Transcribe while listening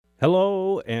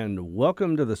Hello and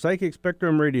welcome to the Psychic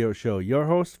Spectrum Radio Show. Your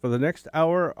hosts for the next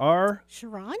hour are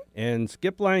Sharon and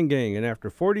Skip Line Gang. And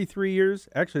after 43 years,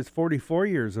 actually it's 44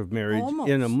 years of marriage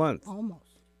in a month.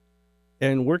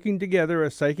 And working together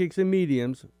as psychics and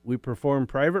mediums, we perform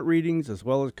private readings as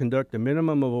well as conduct a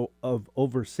minimum of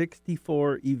over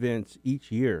 64 events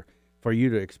each year for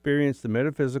you to experience the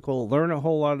metaphysical, learn a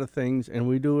whole lot of things, and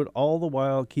we do it all the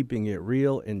while keeping it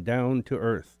real and down to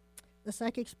earth. The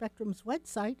Psychic Spectrum's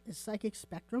website is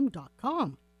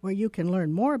psychicspectrum.com, where you can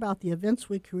learn more about the events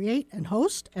we create and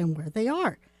host and where they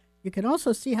are. You can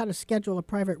also see how to schedule a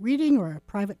private reading or a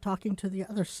private talking to the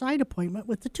other side appointment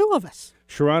with the two of us.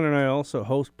 Sharon and I also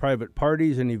host private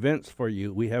parties and events for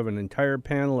you. We have an entire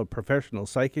panel of professional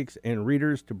psychics and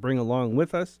readers to bring along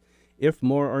with us if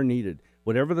more are needed.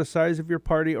 Whatever the size of your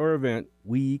party or event,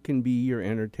 we can be your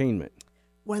entertainment.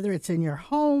 Whether it's in your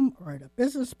home or at a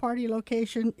business party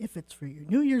location, if it's for your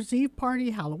New Year's Eve party,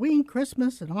 Halloween,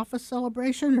 Christmas, an office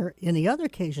celebration, or any other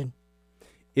occasion.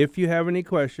 If you have any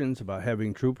questions about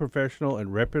having true professional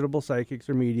and reputable psychics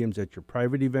or mediums at your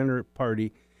private event or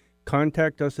party,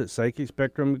 contact us at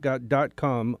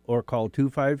psychicspectrum.com or call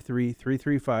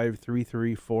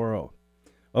 253-335-3340.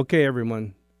 Okay,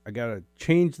 everyone, I got to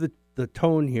change the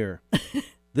tone here.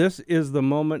 This is the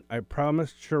moment I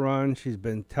promised Sharon. She's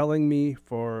been telling me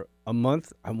for a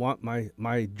month, I want my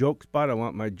joke spot, I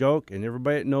want my joke, and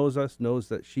everybody that knows us knows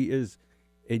that she is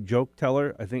a joke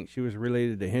teller. I think she was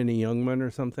related to Henny Youngman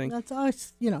or something. That's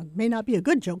us, may not be a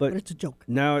good joke, but it's a joke.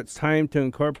 Now it's time to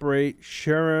incorporate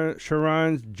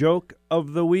Sharon's joke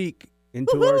of the week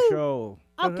into Woo-hoo! Our show.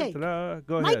 Okay, Ta-da-ta-da.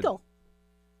 Go ahead. Michael,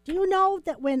 do you know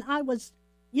that when I was,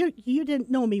 you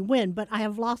didn't know me when, but I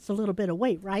have lost a little bit of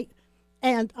weight, right?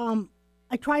 And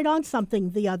I tried on something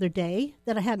the other day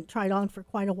that I hadn't tried on for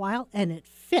quite a while, and it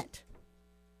fit.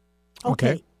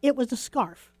 Okay. It was a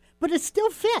scarf, but it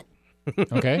still fit.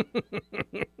 Okay.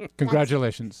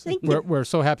 Congratulations. Thank you. We're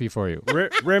so happy for you.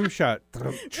 Rim shot.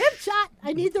 Rim shot.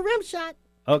 I need the rim shot.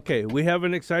 Okay, we have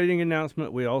an exciting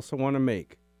announcement we also want to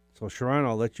make. So, Sharon,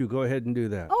 I'll let you go ahead and do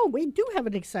that. Oh, we do have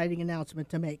an exciting announcement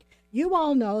to make. You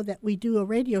all know that we do a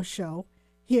radio show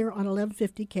here on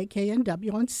 1150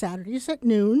 KKNW on Saturdays at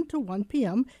noon to 1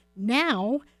 p.m.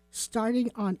 Now, starting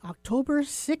on October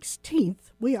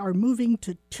 16th, we are moving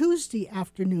to Tuesday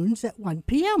afternoons at 1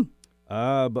 p.m.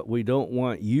 But we don't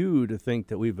want you to think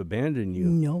that we've abandoned you.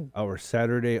 No. Our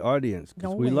Saturday audience. Because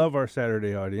No we way. love our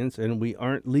Saturday audience, and we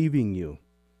aren't leaving you.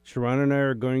 Sharon and I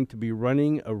are going to be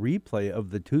running a replay of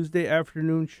the Tuesday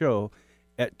afternoon show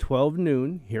at 12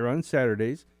 noon here on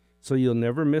Saturdays, so you'll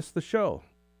never miss the show.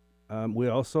 We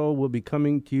also will be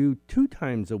coming to you 2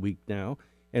 times a week now,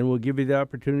 and we'll give you the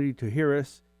opportunity to hear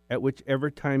us at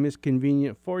whichever time is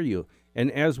convenient for you.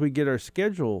 And as we get our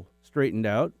schedule straightened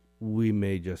out, we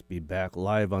may just be back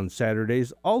live on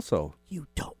Saturdays also. You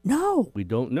don't know. We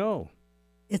don't know.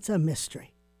 It's a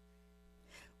mystery.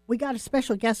 We got a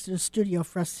special guest in the studio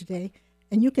for us today,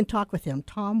 and you can talk with him,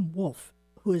 Tom Wolf,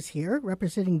 who is here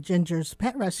representing Ginger's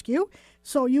Pet Rescue.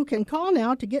 So you can call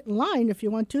now to get in line if you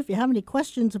want to, if you have any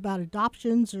questions about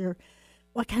adoptions or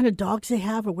what kind of dogs they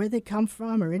have or where they come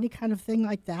from or any kind of thing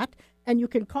like that. And you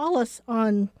can call us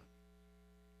on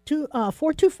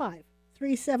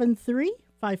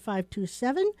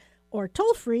 425-373-5527 or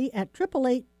toll free at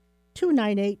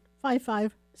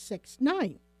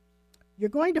 888-298-5569. You're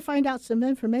going to find out some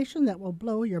information that will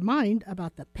blow your mind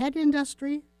about the pet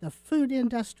industry, the food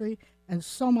industry, and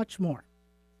so much more.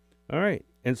 All right.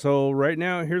 And so right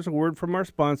now, here's a word from our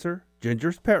sponsor,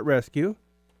 Ginger's Pet Rescue,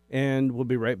 and we'll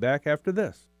be right back after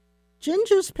this.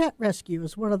 Ginger's Pet Rescue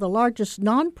is one of the largest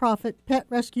nonprofit pet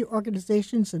rescue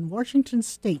organizations in Washington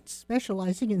state,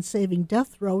 specializing in saving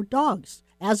death row dogs.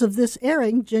 As of this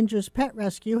airing, Ginger's Pet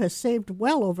Rescue has saved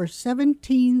well over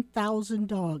 17,000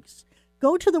 dogs.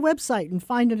 Go to the website and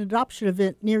find an adoption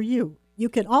event near you. You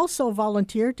can also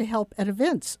volunteer to help at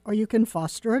events, or you can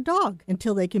foster a dog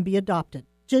until they can be adopted.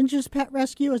 Ginger's Pet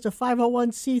Rescue is a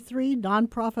 501c3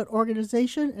 nonprofit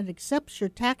organization and accepts your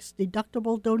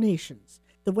tax-deductible donations.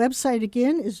 The website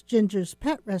again is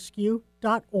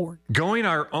gingerspetrescue.org. Going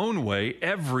our own way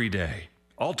every day.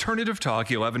 Alternative Talk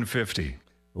 1150.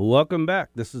 Welcome back.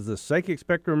 This is the Psychic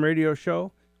Spectrum Radio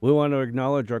Show. We want to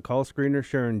acknowledge our call screener,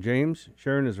 Sharon James.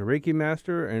 Sharon is a Reiki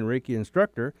master and Reiki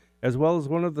instructor, as well as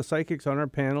one of the psychics on our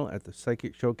panel at the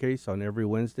Psychic Showcase on every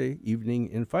Wednesday evening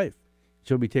in Fife.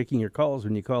 She'll be taking your calls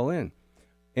when you call in.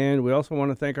 And we also want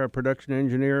to thank our production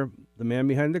engineer, the man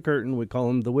behind the curtain. We call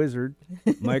him the Wizard,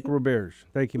 Mike Roberge.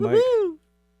 Thank you, Mike. Woo-hoo!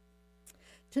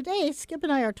 Today, Skip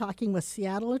and I are talking with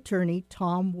Seattle attorney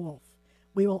Tom Wolf.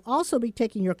 We will also be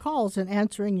taking your calls and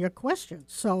answering your questions.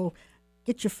 So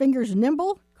Get your fingers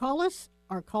nimble. Call us.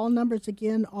 Our call numbers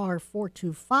again are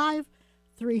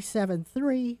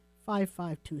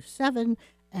 425-373-5527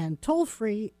 and toll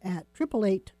free at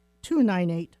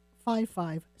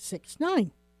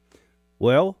 888-298-5569.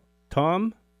 Well,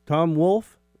 Tom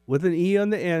Wolfe, with an E on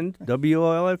the end,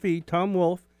 WOLFE, Tom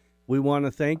Wolfe, we want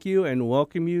to thank you and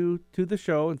welcome you to the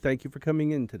show, and thank you for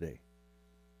coming in today.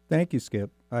 Thank you,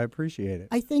 Skip. I appreciate it.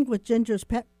 I think with Ginger's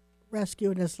Pet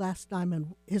Rescue and his last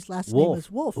name is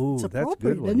Wolf. Ooh, it's that's a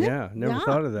appropriate, good one. isn't it? Yeah, never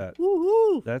thought of that.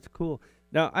 Woo-hoo. That's cool.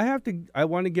 Now, I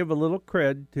want to give a little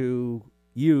cred to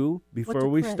you before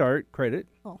we start. Credit.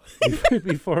 Oh.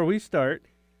 Before we start.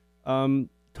 Tom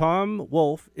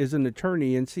Wolfe is an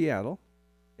attorney in Seattle.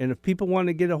 And if people want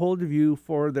to get a hold of you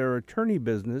for their attorney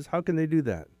business, how can they do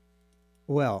that?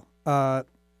 Well,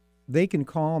 they can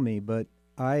call me, but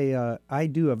I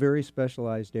do a very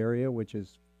specialized area, which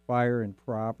is fire and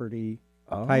property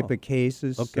type of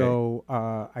cases. Okay. So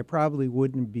I probably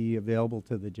wouldn't be available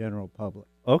to the general public.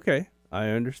 Okay, I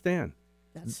understand.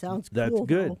 That sounds cool. That's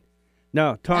good. Though.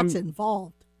 Now, Tom, That's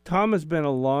involved. Tom has been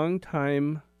a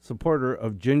long-time supporter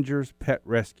of Ginger's Pet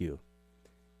Rescue.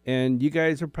 And you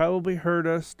guys have probably heard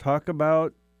us talk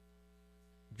about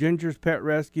Ginger's Pet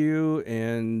Rescue,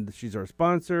 and she's our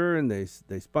sponsor, and they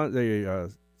save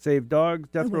dogs,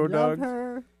 death And we row love dogs,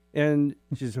 her. and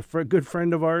she's a good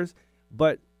friend of ours.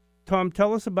 But Tom,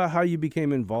 tell us about how you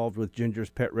became involved with Ginger's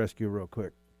Pet Rescue real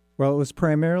quick. Well, it was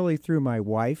primarily through my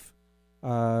wife.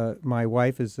 My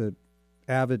wife is an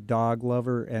avid dog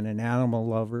lover and an animal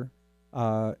lover,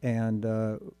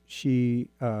 and she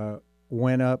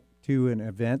went up to an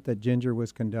event that Ginger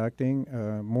was conducting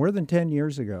more than 10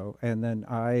 years ago, and then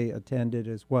I attended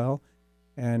as well,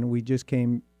 and we just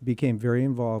became very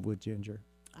involved with Ginger.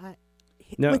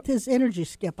 Now- With his energy,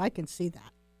 Skip, I can see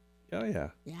that. Oh,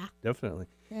 yeah, Yeah. definitely.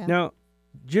 Yeah. Now,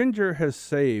 Ginger has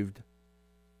saved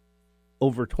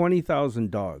over 20,000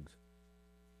 dogs.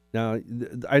 Now,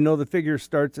 I know the figure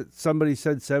starts at, somebody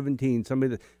said 17.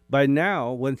 By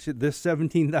now, when this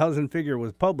 17,000 figure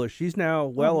was published, she's now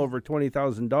well over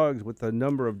 20,000 dogs with the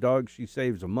number of dogs she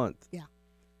saves a month. Yeah.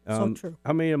 So true.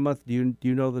 How many a month? Do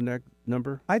you know the next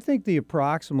number? I think the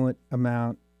approximate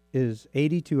amount is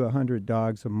 80 to 100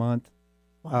 dogs a month.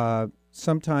 Wow.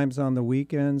 Sometimes on the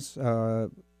weekends,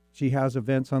 she has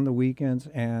events on the weekends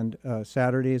and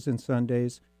Saturdays and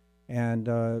Sundays.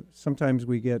 And sometimes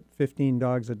we get 15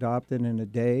 dogs adopted in a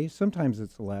day. Sometimes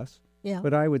it's less. Yeah.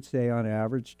 But I would say on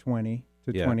average 20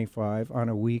 to 25 on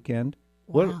a weekend.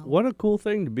 Wow. What a cool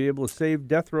thing to be able to save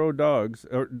death row dogs,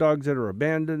 or dogs that are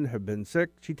abandoned, have been sick.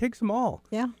 She takes them all.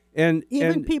 Yeah. And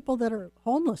Even people that are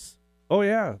homeless. Oh,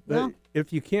 yeah. But Yeah.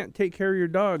 if you can't take care of your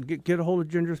dog, get a hold of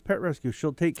Ginger's Pet Rescue.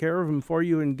 She'll take care of them for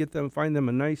you and find them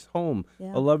a nice home,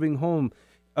 Yeah. a loving home.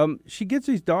 She gets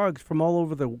these dogs from all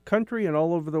over the country and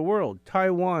all over the world.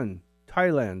 Taiwan,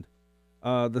 Thailand.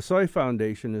 The Soy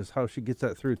Foundation is how she gets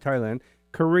that through Thailand.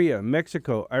 Korea,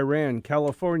 Mexico, Iran,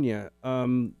 California.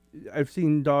 I've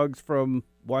seen dogs from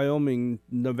Wyoming,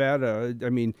 Nevada. I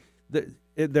mean,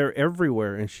 they're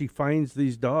everywhere, and she finds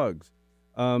these dogs.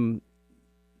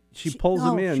 She pulls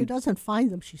them in. She doesn't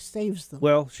find them. She saves them.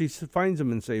 Well, she finds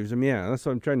them and saves them. Yeah, that's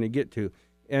what I'm trying to get to.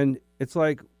 And it's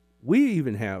like,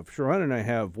 Sharon and I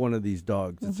have one of these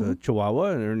dogs. It's a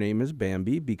Chihuahua, and her name is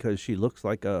Bambi because she looks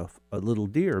like a little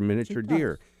deer, a miniature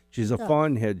deer. She's a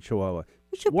fawn-head Chihuahua.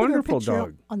 We should Wonderful put her picture dog.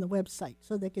 up on the website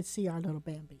so they could see our little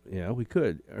Bambi. Yeah, we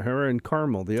could. Her and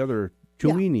Carmel, the other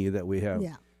Chiweenie that we have.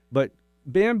 Yeah. But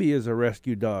Bambi is a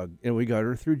rescue dog, and we got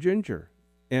her through Ginger.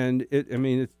 And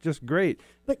it's just great.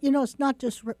 But, it's not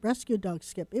just rescue dog,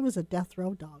 Skip. It was a death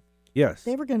row dog. Yes.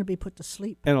 They were going to be put to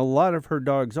sleep. And a lot of her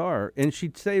dogs are. And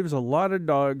she saves a lot of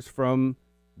dogs from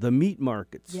the meat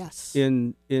markets Yes.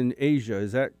 in Asia.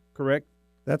 Is that correct?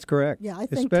 That's correct. Yeah, I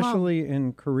think especially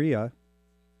in Korea.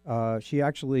 She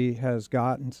actually has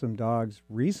gotten some dogs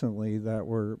recently that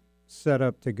were set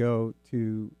up to go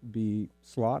to be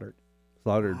slaughtered.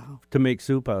 Wow. To make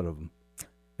soup out of them.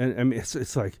 And I mean,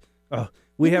 it's like, Isn't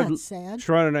that sad?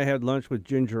 Sharon and I had lunch with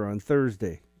Ginger on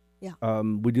Thursday. Yeah.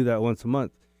 We do that once a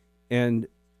month. And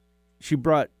she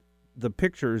brought the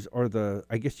pictures, or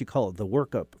I guess you call it the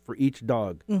workup for each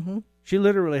dog. Mm-hmm. She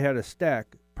literally had a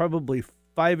stack, probably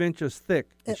 5 inches thick.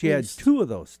 And At she least. had 2 of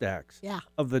those stacks Yeah.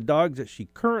 of the dogs that she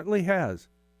currently has.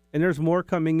 And there's more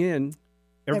coming in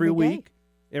every Every day. week,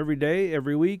 every day,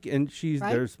 every week. And Right.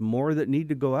 there's more that need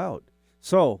to go out.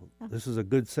 So this is a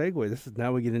good segue.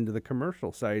 Now we get into the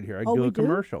commercial side here. I do we a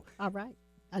commercial. All right.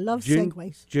 I love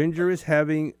segues. Ginger is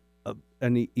having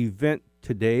an event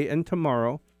today and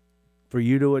tomorrow for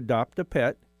you to adopt a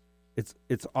pet.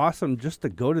 It's awesome just to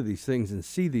go to these things and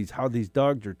see how these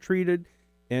dogs are treated,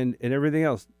 and everything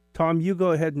else. Tom, you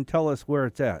go ahead and tell us where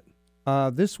it's at.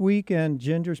 This weekend,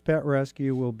 Ginger's Pet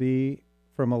Rescue will be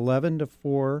from 11 to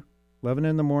 4, 11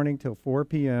 in the morning till 4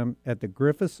 p.m. at the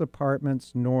Griffiths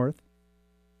Apartments North.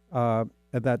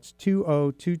 That's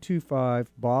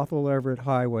 20225 Bothell Everett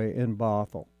Highway in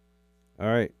Bothell. All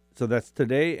right. So that's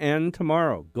today and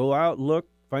tomorrow. Go out, look,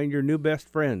 find your new best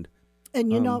friend.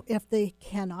 And, if they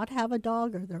cannot have a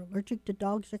dog or they're allergic to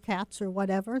dogs or cats or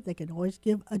whatever, they can always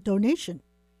give a donation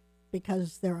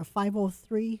because they're a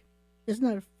 503, isn't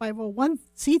it a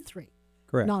 501c3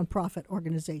 Correct. nonprofit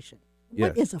organization? Yes.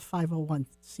 What is a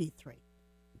 501c3?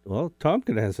 Well, Tom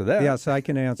can answer that. Yes, I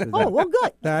can answer that. Oh, well,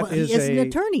 good. That well, is he is an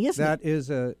attorney, isn't that is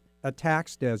a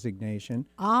tax designation.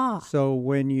 Ah.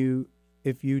 So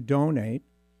if you donate,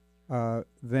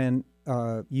 then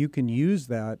you can use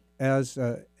that as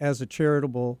a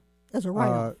charitable as a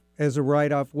write-off. As a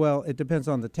write-off. Well, it depends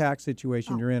on the tax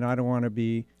situation you're in. I don't want to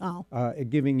be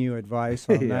giving you advice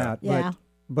on that. Yeah.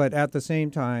 But at the same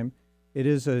time, it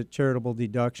is a charitable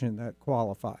deduction that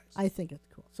qualifies. I think it's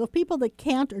cool. So people that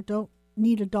can't or don't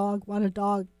need a dog, want a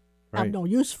dog, have Right. no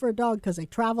use for a dog because they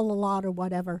travel a lot or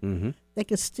whatever, they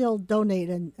can still donate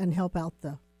and help out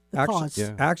the cause.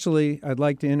 Yeah. Actually, I'd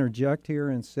like to interject here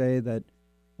and say that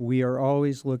we are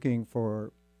always looking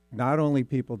for not only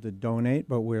people to donate,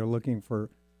 but we're looking for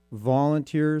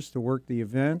volunteers to work the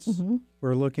events. Mm-hmm.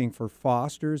 We're looking for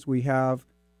fosters. We have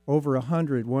over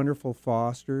 100 wonderful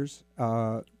fosters.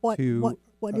 What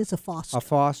is a foster? A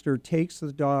foster takes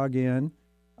the dog in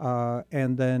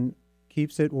and then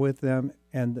keeps it with them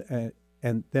and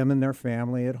them and their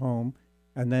family at home,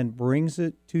 and then brings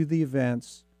it to the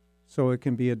events so it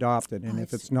can be adopted. And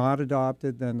if it's not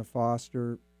adopted, then the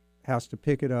foster has to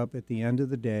pick it up at the end of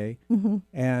the day. Mm-hmm.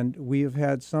 And we have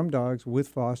had some dogs with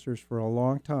fosters for a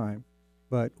long time,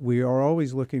 but we are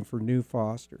always looking for new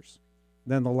fosters.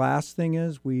 Then the last thing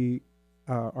is we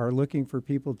are looking for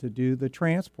people to do the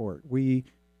transport. We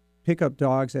pick up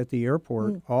dogs at the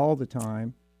airport all the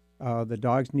time. The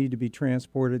dogs need to be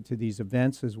transported to these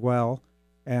events as well,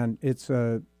 and it's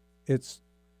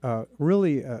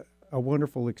really a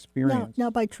wonderful experience. Now,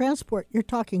 by transport, you're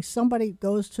talking somebody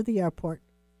goes to the airport,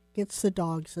 gets the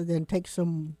dogs, and then takes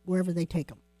them wherever they take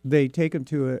them. They take them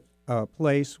to a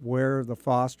place where the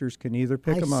fosters can either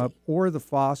pick them up, or the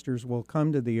fosters will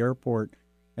come to the airport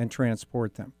and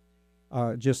transport them.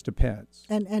 Just depends.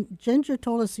 And Ginger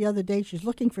told us the other day she's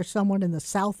looking for someone in the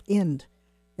South End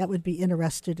that would be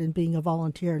interested in being a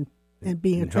volunteer and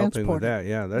being a transporter. Helping with that,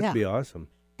 yeah, that'd be awesome.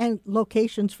 And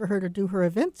locations for her to do her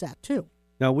events at, too.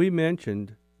 Now, we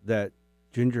mentioned that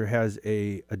Ginger has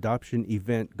a adoption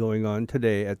event going on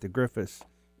today at the Griffiths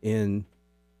in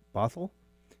Bothell.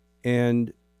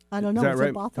 And I don't know, is that is right,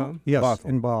 it Bothell? Tom? Yes, Bothell.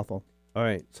 in Bothell. All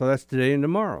right, so that's today and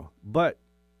tomorrow. But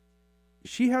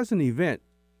she has an event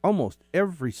almost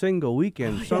every single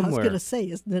weekend somewhere. I was going to say,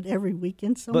 isn't it every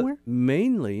weekend somewhere? But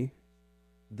mainly,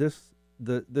 this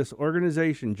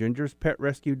organization,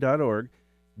 gingerspetrescue.org,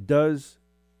 does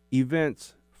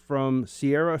events from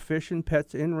Sierra Fish and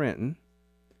Pets in Renton,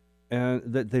 and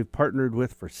that they've partnered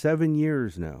with for 7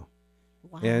 years now.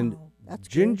 Wow, And that's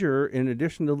Ginger, in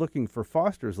addition to looking for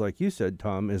fosters, like you said,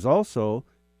 Tom, is also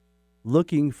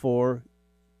looking for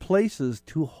places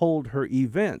to hold her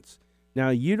events. Now,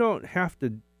 you don't have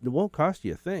to, it won't cost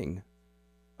you a thing.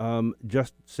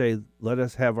 Just say, let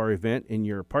us have our event in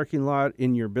your parking lot,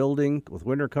 in your building. With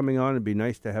winter coming on, it'd be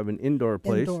nice to have an indoor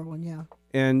place. Indoor one, yeah.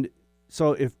 And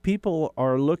so if people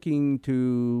are looking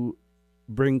to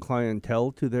bring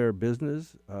clientele to their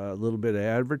business, a little bit of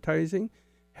advertising,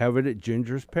 have it at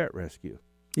Ginger's Pet Rescue.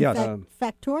 Yes.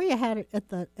 Factoria had it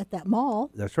at that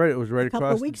mall. That's right. It was right a couple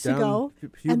across of weeks down ago, a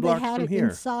few and they blocks had from it here.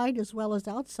 inside as well as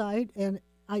outside. And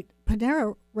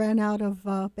Panera ran out of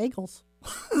bagels.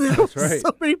 There That's were right.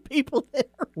 So many people there.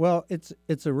 Well,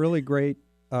 it's a really great.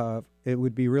 It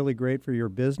would be really great for your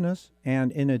business,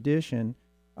 and in addition,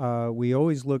 we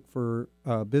always look for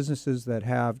businesses that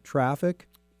have traffic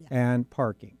and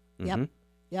parking. Mhm.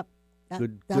 Yep.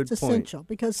 Good That's point. essential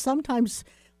because sometimes,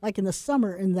 like in the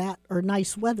summer, or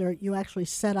nice weather, you actually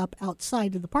set up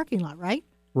outside of the parking lot, right?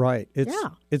 Right.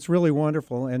 Yeah. It's really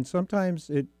wonderful, and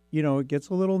sometimes it gets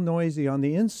a little noisy on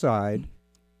the inside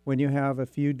when you have a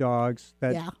few dogs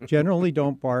that generally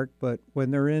don't bark, but when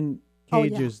they're in Oh,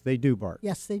 yeah. cages, they do bark.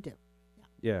 Yes, they do.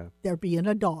 Yeah. They're being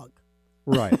a dog.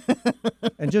 Right.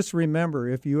 And just remember,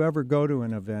 if you ever go to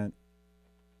an event,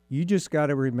 you just got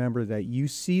to remember that you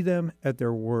see them at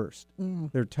their worst.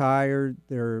 They're tired.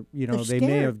 They may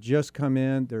scared. have just come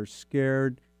in. They're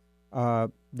scared.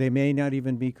 They may not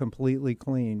even be completely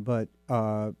clean, but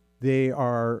they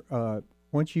are,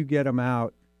 once you get them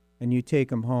out, and you take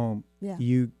them home, Yeah.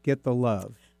 you get the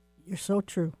love. You're so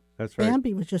true. That's right.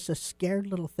 Bambi was just a scared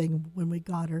little thing when we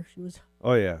got her. She was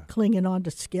Oh, yeah. clinging on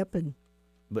to Skip, and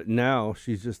But now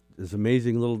she's just this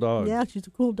amazing little dog. yeah, she's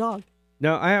a cool dog.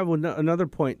 Now, I have another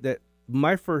point that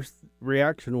my first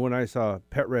reaction when I saw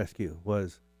Pet Rescue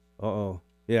was,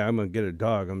 yeah, I'm going to get a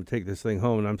dog. I'm going to take this thing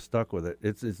home, and I'm stuck with it.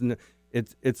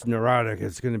 It's neurotic.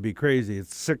 It's going to be crazy.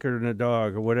 It's sicker than a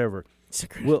dog or whatever.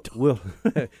 We'll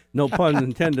no pun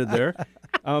intended there.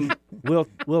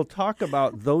 We'll talk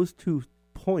about those 2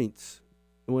 points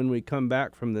when we come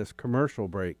back from this commercial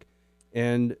break.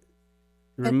 And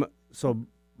so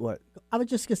what? I was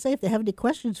just going to say, if they have any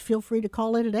questions, feel free to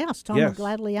call in and ask. Tom Yes. will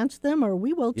gladly answer them, or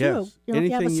we will too. Yes. If you have a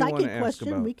Anything you wanna psychic ask question,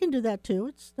 about. we can do that too.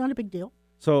 It's not a big deal.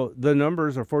 So the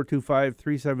numbers are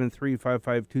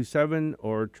 425-373-5527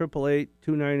 or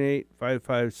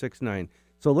 888-298-5569.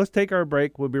 So let's take our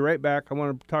break. We'll be right back. I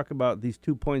want to talk about these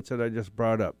 2 points that I just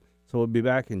brought up. So we'll be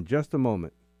back in just a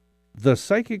moment. The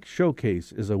Psychic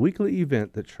Showcase is a weekly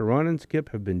event that Sharon and Skip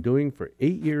have been doing for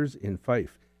 8 years in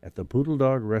Fife at the Poodle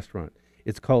Dog Restaurant.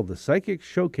 It's called the Psychic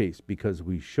Showcase because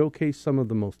we showcase some of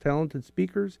the most talented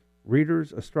speakers,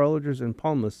 readers, astrologers, and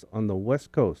palmists on the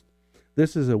West Coast.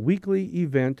 This is a weekly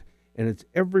event, and it's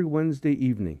every Wednesday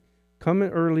evening. Come in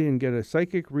early and get a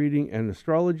psychic reading, an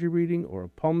astrology reading, or a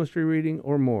palmistry reading,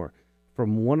 or more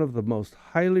from one of the most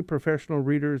highly professional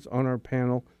readers on our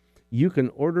panel. You can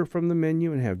order from the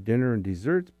menu and have dinner and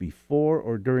desserts before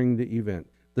or during the event.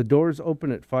 The doors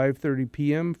open at 5:30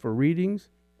 p.m. for readings,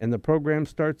 and the program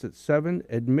starts at 7.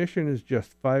 Admission is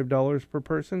just $5 per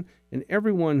person, and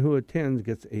everyone who attends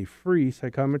gets a free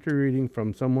psychometry reading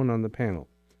from someone on the panel.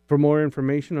 For more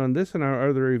information on this and our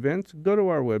other events, go to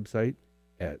our website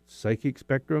at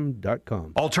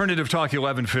psychicspectrum.com. Alternative Talk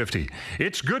 1150.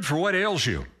 It's good for what ails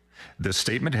you. This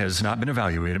statement has not been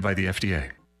evaluated by the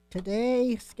FDA.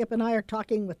 Today, Skip and I are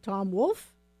talking with Tom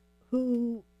Wolf,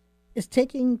 who is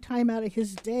taking time out of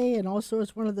his day and also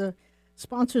is one of the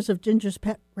sponsors of Ginger's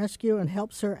Pet Rescue and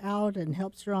helps her out and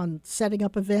helps her on setting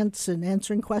up events and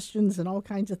answering questions and all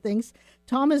kinds of things.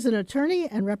 Tom is an attorney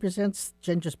and represents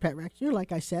Ginger's Pet Rescue.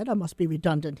 Like I said, I must be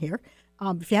redundant here.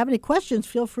 If you have any questions,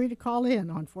 feel free to call in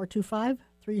on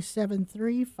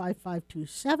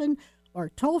 425-373-5527 or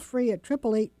toll free at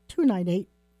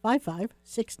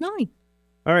 888-298-5569.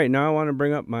 All right, now I want to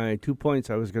bring up my 2 points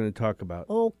I was going to talk about.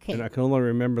 Okay. And I can only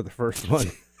remember the first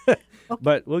one.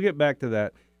 But we'll get back to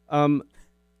that. Brain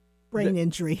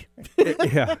injury.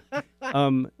 Yeah.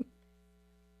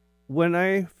 When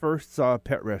I first saw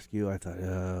Pet Rescue, I thought,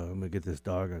 I'm going to get this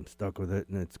dog. I'm stuck with it,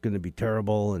 and it's going to be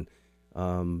terrible. And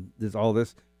there's all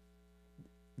this.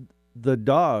 The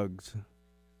dogs,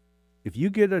 if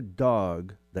you get a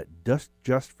dog that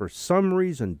just for some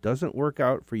reason doesn't work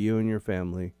out for you and your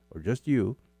family, or just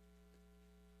you,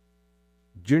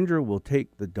 Ginger will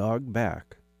take the dog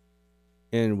back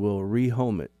and will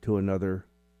rehome it to another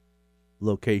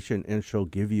location, and she'll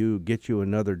get you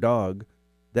another dog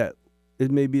that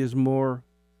it maybe is more,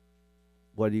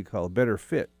 better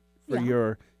fit for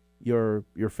your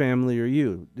family or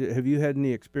you. Have you had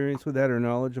any experience with that or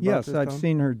knowledge about Yes, this, I've Tom?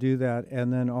 seen her do that.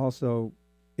 And then also,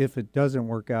 if it doesn't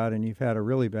work out and you've had a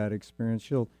really bad experience,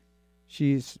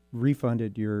 she's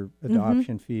refunded your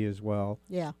adoption fee as well.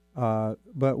 Yeah.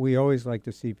 But we always like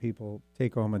to see people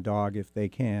take home a dog if they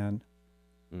can.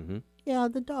 Mm-hmm. Yeah,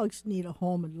 the dogs need a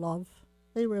home and love.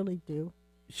 They really do.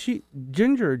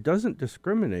 Ginger doesn't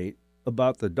discriminate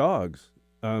about the dogs.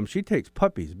 She takes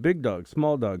puppies, big dogs,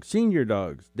 small dogs, senior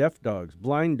dogs, deaf dogs,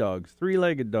 blind dogs,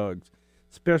 three-legged dogs,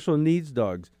 special needs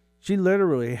dogs. She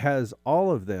literally has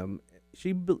all of them.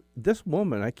 This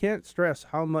woman, I can't stress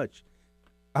how much.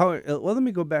 Let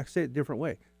me go back, say it a different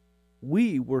way.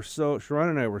 Sharon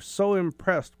and I were so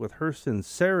impressed with her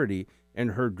sincerity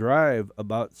and her drive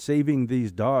about saving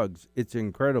these dogs. It's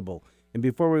incredible. And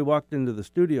before we walked into the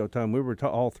studio, Tom, we were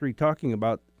all three talking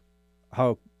about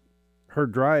how her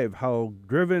drive, how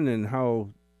driven and how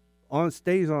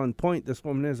stays on point this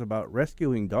woman is about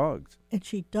rescuing dogs. And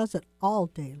she does it all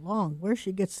day long. Where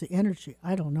she gets the energy,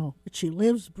 I don't know. But she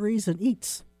lives, breathes, and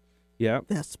eats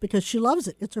this because she loves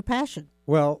it. It's her passion.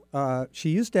 Well, she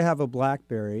used to have a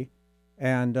BlackBerry,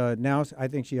 and now I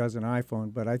think she has an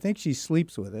iPhone, but I think she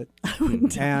sleeps with it.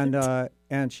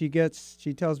 And she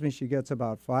tells me she gets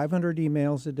about 500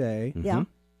 emails a day. Mm-hmm. Yeah.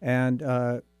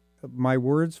 And my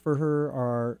words for her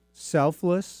are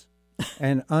selfless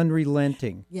and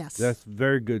unrelenting. Yes. That's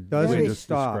very good. Doesn't way to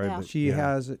stop. describe it. She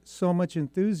has so much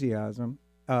enthusiasm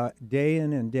day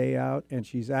in and day out, and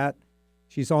she's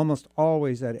almost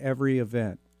always at every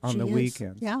event on the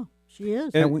weekends. Yeah, she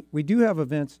is. And we do have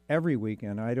events every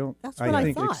weekend. That's what I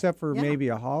think thought. except for maybe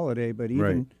a holiday, but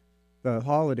even the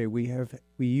holiday, we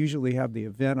usually have the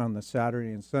event on the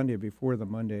Saturday and Sunday before the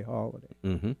Monday holiday.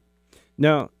 Mm-hmm.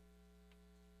 Now,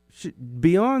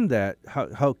 beyond that,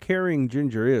 how caring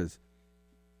Ginger is,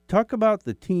 talk about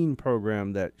the teen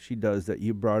program that she does that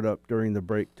you brought up during the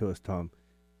break to us, Tom.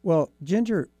 Well,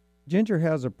 Ginger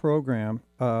has a program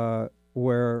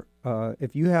where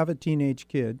if you have a teenage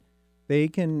kid, they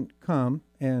can come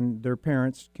and their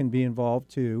parents can be involved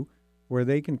too, where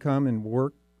they can come and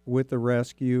work with the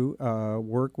rescue,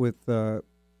 work with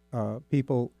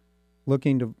people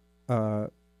looking to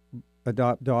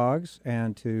adopt dogs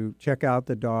and to check out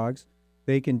the dogs.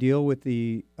 They can deal with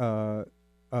the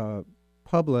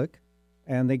public,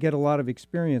 and they get a lot of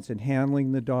experience in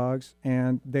handling the dogs,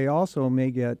 and they also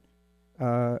may get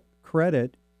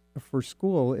credit for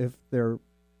school if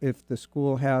the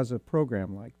school has a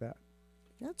program like that.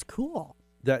 That's cool.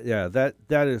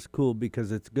 That is cool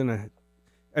because it's gonna.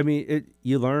 I mean,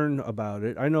 you learn about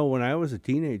it. I know when I was a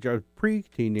teenager, I was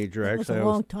pre-teenager That actually. was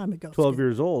a long time ago. 12 Skip.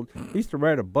 years old. I used to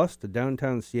ride a bus to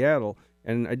downtown Seattle,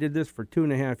 and I did this for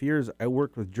 2.5 years. I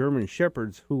worked with German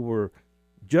Shepherds who were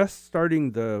just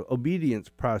starting the obedience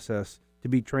process to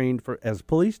be trained as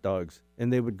police dogs,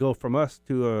 and they would go from us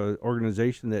to an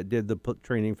organization that did the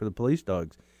training for the police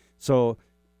dogs. So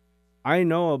I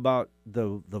know about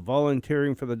the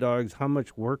volunteering for the dogs, how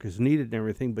much work is needed and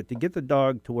everything, but to get the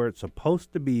dog to where it's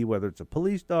supposed to be, whether it's a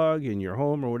police dog in your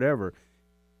home or whatever,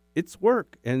 it's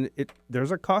work, and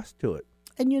there's a cost to it.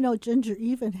 And, Ginger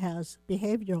even has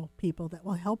behavioral people that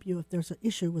will help you if there's an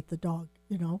issue with the dog,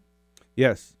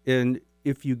 Yes, and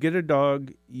if you get a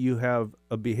dog, you have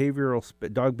a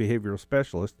dog behavioral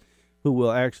specialist who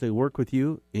will actually work with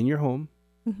you in your home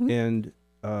and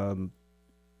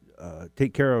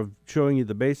take care of showing you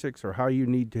the basics or how you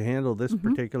need to handle this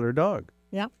particular dog.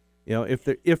 Yeah.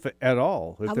 If at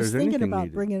all, if I there's was thinking anything about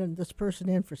needed. bringing this person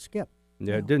in for Skip.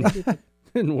 Yeah, it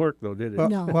didn't work though, did it? Well,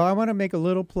 No. well, I want to make a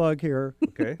little plug here.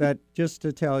 Okay. That just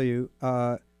to tell you,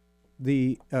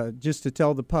 just to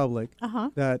tell the public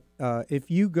that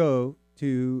if you go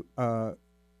to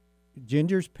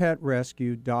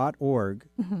gingerspetrescue.org,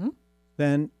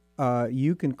 then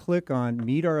you can click on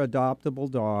Meet Our Adoptable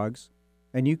Dogs,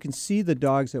 and you can see the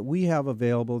dogs that we have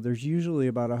available. There's usually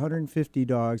about 150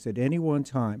 dogs at any one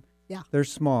time. Yeah. They're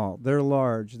small, they're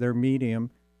large, they're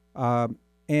medium,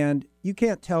 and you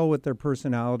can't tell what their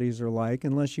personalities are like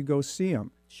unless you go see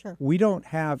them. Sure. We don't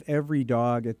have every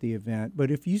dog at the event,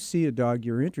 but if you see a dog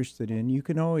you're interested in, you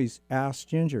can always ask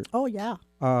Ginger Oh, yeah.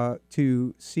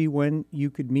 to see when you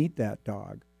could meet that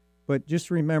dog. But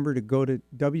just remember to go to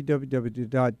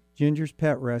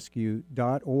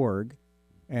www.gingerspetrescue.org,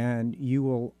 and you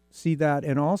will see that.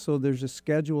 And also there's a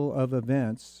schedule of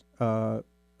events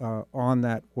on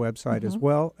that website as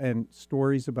well, and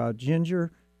stories about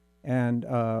Ginger and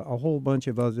a whole bunch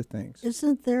of other things.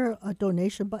 Isn't there a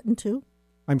donation button, too?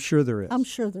 I'm sure there is. I'm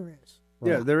sure there is.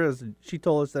 Yeah, there is. She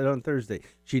told us that on Thursday.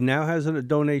 She now has a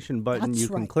donation button That's you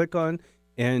can right. click on,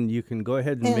 and you can go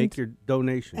ahead and make your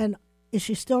donation. And is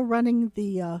she still running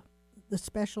the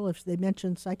special? If they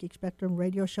mention Psychic Spectrum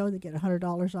radio show, they get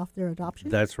 $100 off their adoption?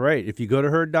 That's right. If you go to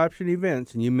her adoption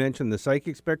events and you mention the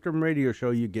Psychic Spectrum radio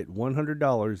show, you get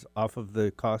 $100 off of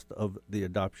the cost of the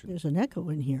adoption. There's an echo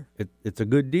in here. It's a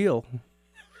good deal.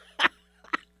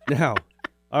 Now,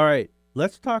 all right,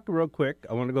 let's talk real quick.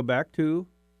 I want to go back to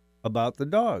about the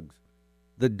dogs.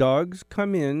 The dogs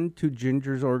come in to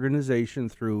Ginger's organization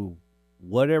through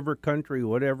whatever country,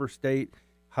 whatever state,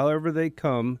 however they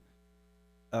come,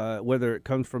 whether it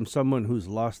comes from someone who's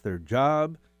lost their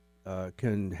job,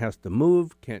 has to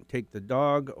move, can't take the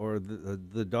dog, or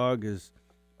the dog is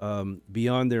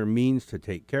beyond their means to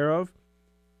take care of.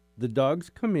 The dogs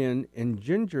come in, and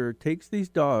Ginger takes these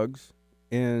dogs,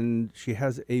 and she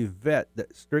has a vet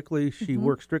that she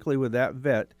works strictly with that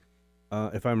vet.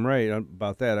 If I'm right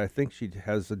about that, I think she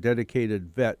has a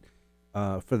dedicated vet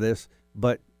for this.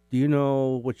 But do you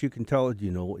know what you can tell? Do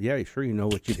you know? Yeah, sure, you know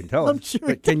what you can tell I'm us. sure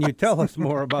But can you tell us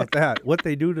more about that? What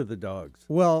they do to the dogs?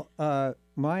 Well,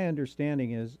 my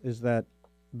understanding is that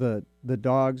the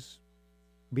dogs,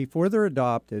 before they're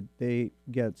adopted, they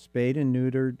get spayed and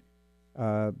neutered.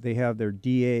 They have their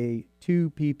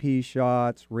DA2 PP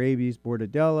shots, rabies,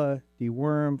 bordetella,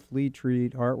 deworm, flea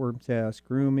treat, heartworm test,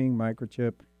 grooming,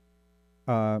 microchip,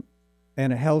 and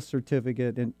a health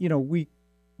certificate. And,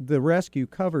 the rescue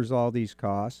covers all these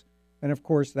costs. And, of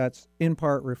course, that's in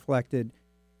part reflected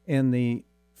in the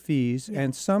fees. Yeah.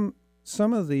 And some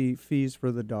of the fees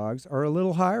for the dogs are a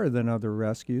little higher than other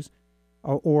rescues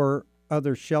or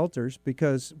other shelters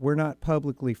because we're not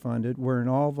publicly funded. We're an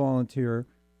all-volunteer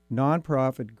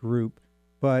nonprofit group,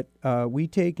 but we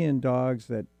take in dogs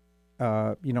that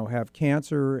have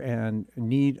cancer and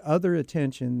need other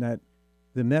attention, that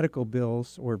the medical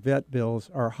bills or vet bills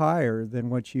are higher than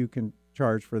what you can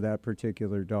charge for that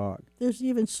particular dog. There's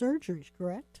even surgeries,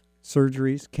 correct?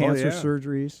 Surgeries, cancer yeah.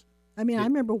 surgeries. I mean, I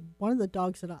remember one of the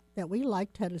dogs that we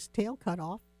liked had his tail cut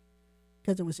off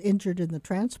because it was injured in the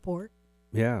transport.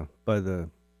 Yeah, by the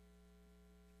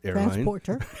airline.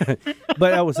 Transporter.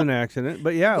 But that was an accident.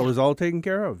 But yeah, it Yeah. was all taken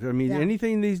care of. I mean, Yeah.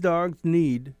 anything these dogs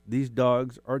need, these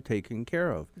dogs are taken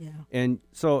care of. Yeah. And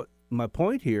so my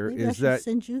point here Maybe I is should that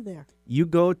send you there. you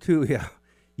go to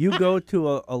you go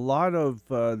to a lot of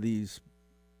these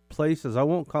places. I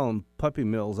won't call them puppy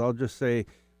mills. I'll just say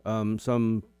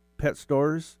some pet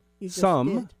stores. You just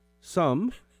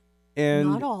Some, and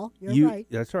Not all. You're right.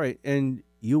 That's right. And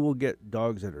you will get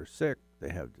dogs that are sick. They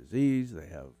have disease. They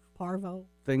have Parvo.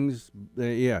 things.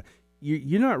 Yeah,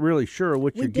 you're not really sure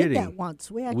what We you're did getting. that once.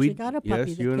 We actually got a puppy yes,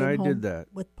 that you and came I home did that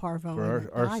with Parvo. for and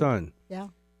it our died. son. Yeah.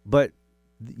 But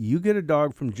you get a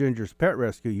dog from Ginger's Pet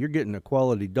Rescue, you're getting a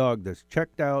quality dog that's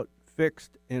checked out,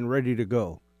 fixed, and ready to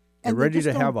go. And They're ready they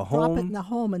just to have a don't drop it in home. the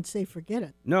home and say forget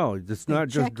it. No, it's They not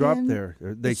just check dropped in, there.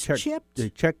 They it's check. chipped. They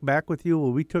check back with you.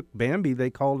 Well, we took Bambi.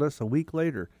 They called us a week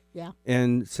later Yeah.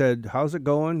 and said, "How's it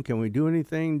going? Can we do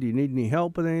anything? Do you need any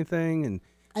help with anything?"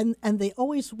 And And they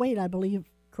always wait, I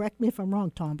believe. Correct me if I'm wrong,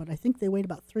 Tom, but I think they wait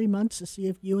about 3 months to see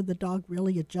if you and the dog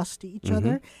really adjust to each Mm-hmm.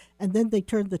 other, and then they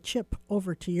turn the chip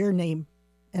over to your name,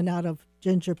 and out of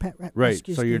Ginger Pet right.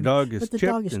 Rescue's So your name. dog is but the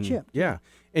chipped. dog is and, chipped. Yeah,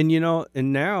 and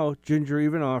and now Ginger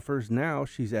even offers. Now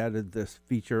she's added this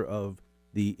feature of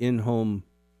the in-home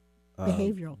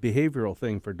behavioral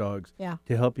thing for dogs. Yeah.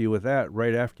 To help you with that,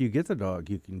 right after you get the dog,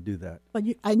 you can do that. But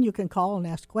you can call and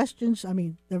ask questions. I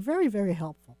mean, they're very, very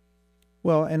helpful.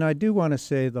 Well, and I do want to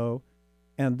say, though,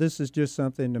 and this is just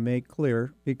something to make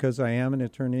clear because I am an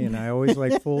attorney and I always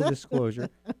like full disclosure,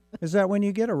 is that when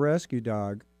you get a rescue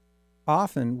dog,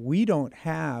 often we don't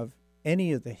have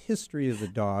any of the history of the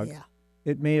dog. Yeah.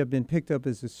 It may have been picked up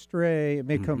as a stray. It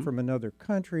may Mm-hmm. come from another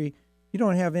country. You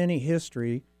don't have any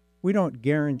history. We don't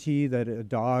guarantee that a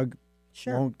dog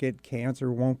Sure. won't get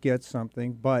cancer, won't get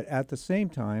something. But at the same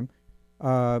time,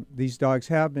 these dogs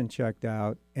have been checked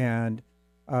out, and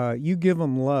you give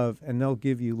them love, and they'll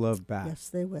give you love back. Yes,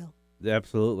 they will.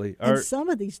 Absolutely. And some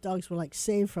of these dogs were like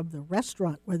saved from the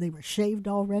restaurant where they were shaved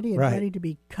already and Right. ready to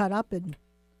be cut up and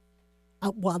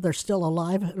while they're still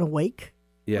alive and awake.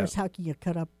 Yeah. Whereas how can you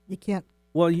cut up? You can't.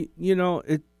 Well, you know,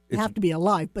 They it's have to be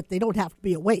alive, but they don't have to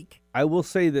be awake. I will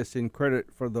say this in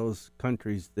credit for those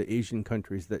countries, the Asian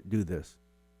countries that do this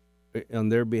on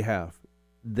their behalf.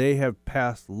 They have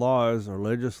passed laws or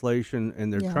legislation,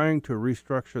 and they're Yeah. trying to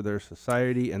restructure their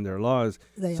society and their laws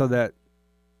They so are. that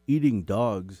eating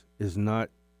dogs is not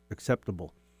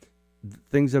acceptable.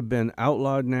 Things have been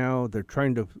outlawed now. They're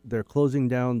closing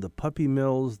down the puppy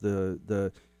mills,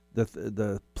 the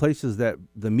places that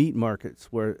the meat markets,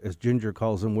 where, as Ginger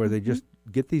calls them, where they just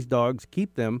get these dogs,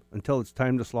 keep them until it's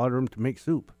time to slaughter them to make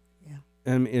soup. Yeah.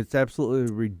 And it's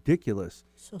absolutely ridiculous.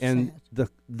 So And sad.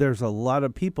 there's a lot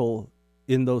of people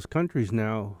in those countries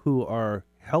now who are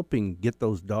helping get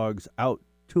those dogs out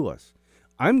to us.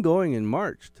 I'm going in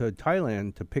March to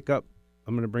Thailand to pick up.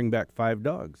 I'm going to bring back 5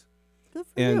 dogs Good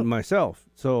for and you. myself.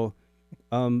 So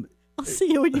I'll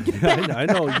see you when you get back. I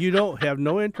know you don't have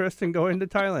no interest in going to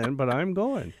Thailand, but I'm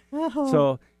going. Oh.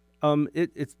 So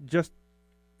it's just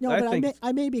No, I but think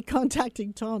I may be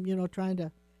contacting Tom, trying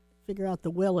to figure out the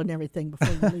will and everything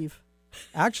before you leave.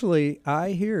 Actually,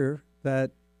 I hear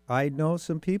that I know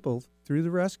some people through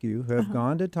the rescue who have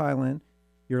gone to Thailand.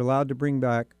 You're allowed to bring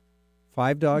back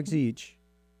 5 dogs each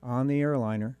on the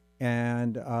airliner,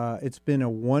 and it's been a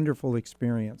wonderful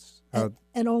experience.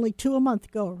 And only 2 a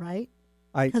month go, right?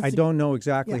 I 'cause the- don't know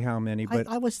exactly yeah, how many, but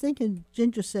I was thinking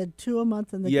Ginger said 2 a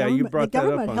month, and the Yeah, you government, brought that up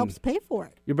government on- helps pay for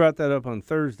it. you brought that up on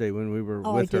Thursday when we were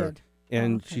Oh, with I her, did.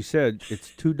 and okay. she said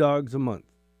it's 2 dogs a month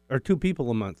or 2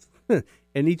 people a month, and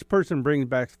each person brings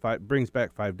back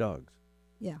 5 dogs.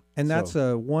 Yeah. and that's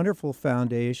So- a wonderful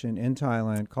foundation in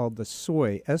Thailand called the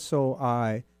SOI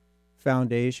SOI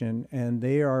Foundation, and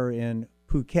they are in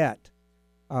Phuket.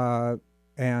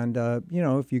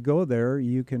 If you go there,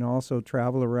 you can also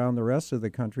travel around the rest of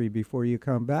the country before you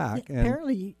come back. Yeah,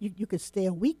 apparently, you could stay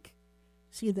a week,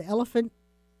 see the elephant,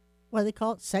 what do they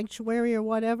call it, sanctuary or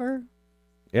whatever.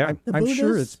 Yeah, The I'm sure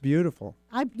Buddhas? it's beautiful.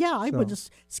 I would So-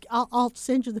 just. I'll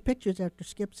send you the pictures after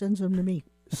Skip sends them to me.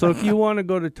 so if you want to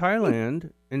go to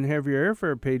Thailand and have your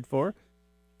airfare paid for,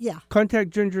 Yeah. contact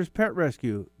Ginger's Pet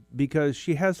Rescue because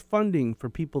she has funding for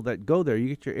people that go there. You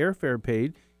get your airfare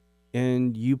paid,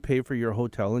 and you pay for your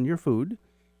hotel and your food.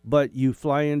 But you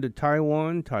fly into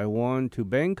Taiwan to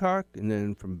Bangkok, and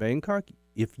then from Bangkok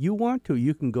if you want to,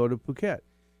 you can go to Phuket.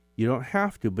 You don't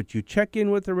have to, but you check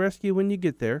in with the rescue when you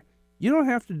get there. You don't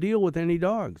have to deal with any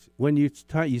dogs. When you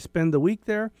spend the week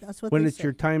there, That's what when they it's say.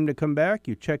 your time to come back,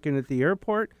 you check in at the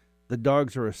airport. The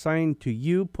dogs are assigned to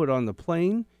you, put on the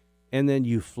plane, and then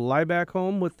you fly back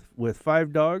home with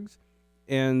 5 dogs.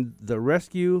 And the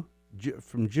rescue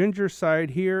from Ginger's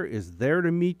side here is there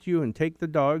to meet you and take the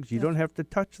dogs. You don't have to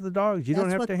touch the dogs. You don't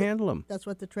That's have what to handle them. That's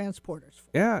what the transporter's for.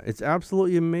 Yeah, it's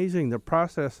absolutely amazing, the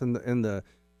process and the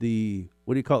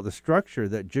what do you call it, the structure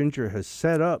that Ginger has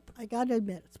set up. I got to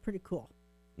admit, it's pretty cool.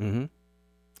 Mm-hmm.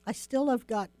 I still have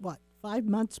got, 5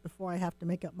 months before I have to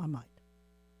make up my mind.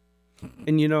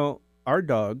 And, our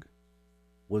dog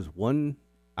was 1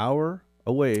 hour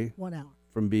away 1 hour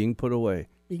from being put away.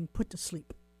 being put to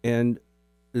sleep. And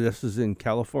this is in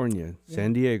California,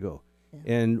 San Diego. Yeah.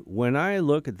 And when I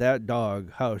look at that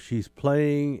dog, how she's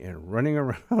playing and running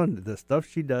around, the stuff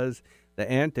she does, the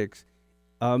antics,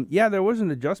 there was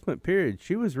an adjustment period.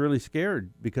 She was really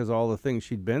scared because of all the things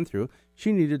she'd been through.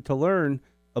 She needed to learn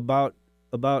about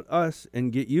us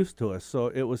and get used to us. So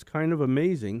it was kind of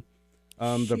amazing,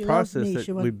 the She process loved me. that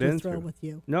She we've wasn't been thrilled through. with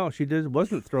you. No, she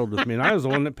wasn't thrilled with me, and I was the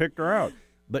one that picked her out.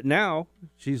 But now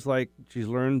she's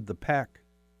learned the pack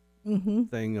Mm-hmm.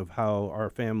 thing of how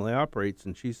our family operates,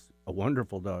 and she's a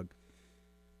wonderful dog.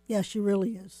 Yeah, she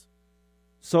really is.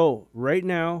 So right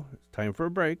now, it's time for a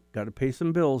break. Got to pay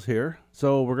some bills here.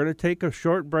 So we're going to take a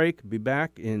short break, be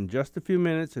back in just a few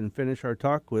minutes, and finish our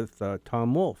talk with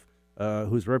Tom Wolf,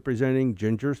 who's representing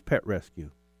Ginger's Pet Rescue.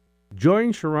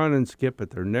 Join Sharon and Skip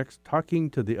at their next Talking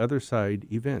to the Other Side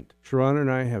event. Sharon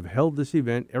and I have held this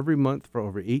event every month for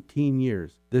over 18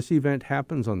 years. This event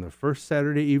happens on the first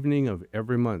Saturday evening of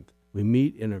every month. We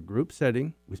meet in a group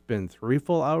setting. We spend 3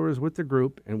 full hours with the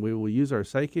group, and we will use our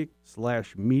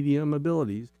psychic/medium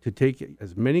abilities to take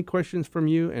as many questions from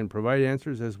you and provide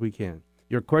answers as we can.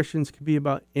 Your questions can be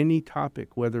about any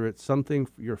topic, whether it's something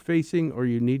you're facing or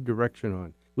you need direction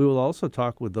on. We will also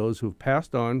talk with those who've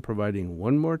passed on, providing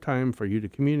one more time for you to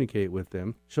communicate with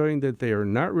them, showing that they are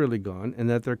not really gone and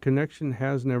that their connection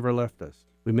has never left us.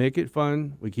 We make it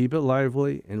fun, we keep it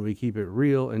lively, and we keep it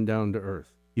real and down to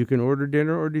earth. You can order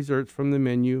dinner or desserts from the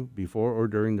menu before or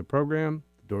during the program.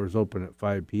 The doors open at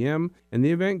 5 p.m., and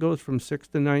the event goes from 6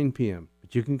 to 9 p.m.,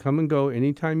 but you can come and go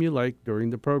anytime you like during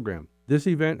the program. This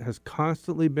event has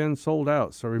constantly been sold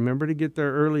out, so remember to get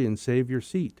there early and save your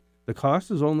seat. The cost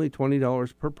is only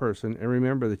 $20 per person, and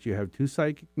remember that you have 2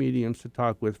 psychic mediums to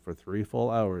talk with for 3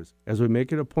 full hours, as we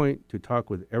make it a point to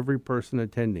talk with every person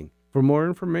attending. For more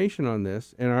information on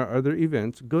this and our other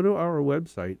events, go to our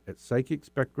website at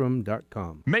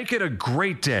psychicspectrum.com. Make it a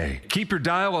great day. Keep your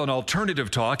dial on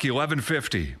Alternative Talk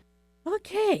 1150.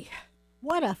 Okay.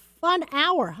 What a fun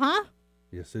hour, huh?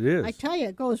 Yes, it is. I tell you,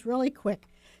 it goes really quick.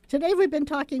 Today we've been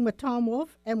talking with Tom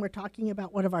Wolf, and we're talking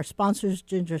about one of our sponsors,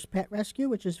 Ginger's Pet Rescue,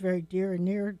 which is very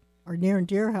near and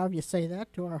dear, however you say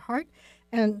that, to our heart.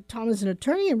 And Tom is an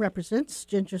attorney and represents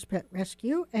Ginger's Pet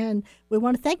Rescue, and we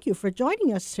want to thank you for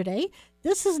joining us today.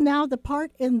 This is now the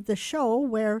part in the show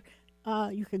where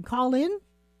you can call in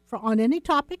on any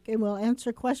topic, and we'll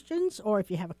answer questions, or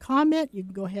if you have a comment, you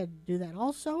can go ahead and do that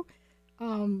also.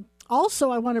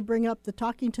 Also, I want to bring up the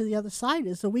Talking to the Other Side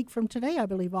is a week from today, I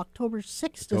believe. October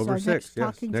 6th is our next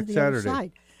Talking next to the Saturday. Other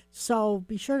Side. So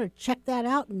be sure to check that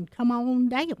out and come on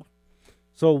down.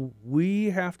 So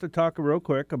we have to talk real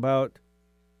quick about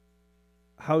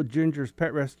how Ginger's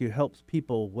Pet Rescue helps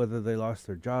people, whether they lost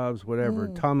their jobs, whatever.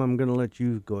 Tom, I'm going to let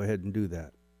you go ahead and do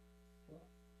that. I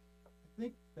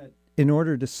think that in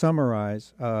order to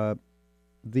summarize,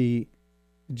 the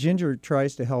Ginger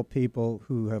tries to help people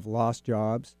who have lost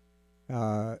jobs,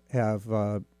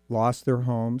 have lost their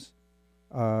homes.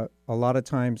 A lot of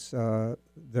times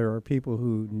there are people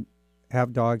who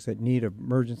have dogs that need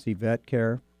emergency vet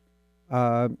care.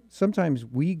 Sometimes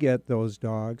we get those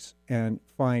dogs and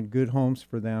find good homes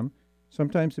for them.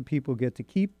 Sometimes the people get to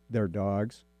keep their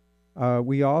dogs.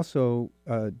 We also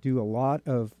do a lot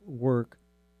of work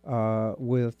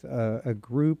with a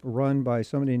group run by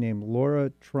somebody named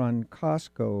Laura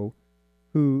Troncosco,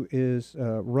 who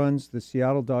runs the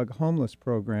Seattle Dog Homeless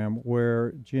Program,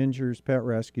 where Ginger's Pet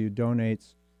Rescue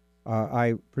donates,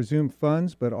 I presume,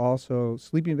 funds, but also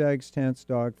sleeping bags, tents,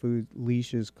 dog food,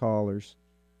 leashes, collars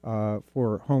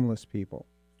for homeless people.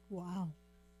 Wow.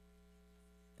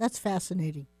 That's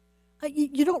fascinating.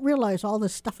 You don't realize all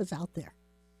this stuff is out there,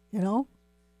 you know?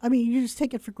 I mean, you just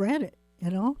take it for granted,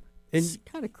 you know? It's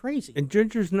kind of crazy. And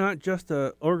Ginger's not just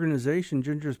an organization.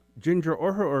 Ginger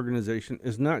or her organization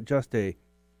is not just a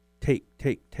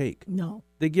take. No.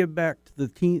 They give back to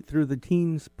through the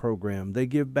teens program. They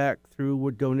give back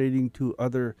through donating to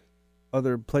other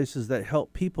other places that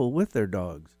help people with their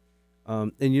dogs.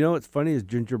 And you know what's funny is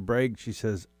Ginger bragged. She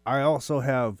says,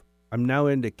 I'm now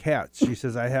into cats. She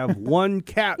says, I have one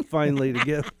cat finally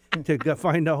to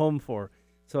find a home for.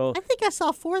 So I think I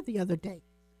saw 4 the other day.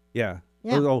 yeah.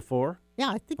 Yeah. Oh, 4? Yeah,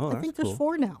 I think that's there's cool.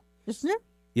 4 now, isn't there?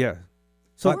 Yeah.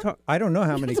 So I don't know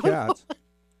how many cats.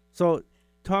 So,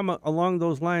 Tom, along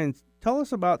those lines, tell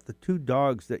us about the 2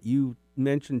 dogs that you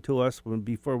mentioned to us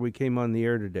before we came on the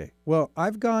air today. Well,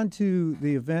 I've gone to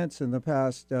the events in the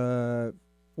past 4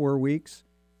 weeks,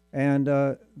 and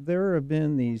there have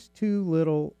been these 2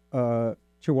 little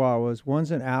Chihuahuas.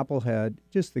 One's an Applehead,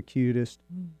 just the cutest,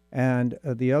 and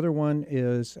the other one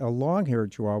is a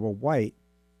long-haired Chihuahua, white,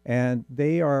 and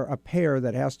they are a pair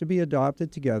that has to be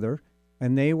adopted together,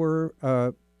 and they were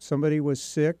somebody was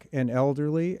sick and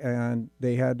elderly, and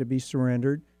they had to be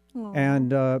surrendered. Aw.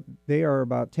 And they are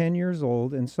about 10 years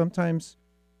old. And sometimes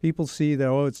people see that,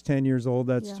 oh, it's 10 years old,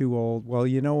 that's Yeah. too old. Well,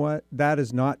 you know what? That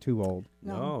is not too old.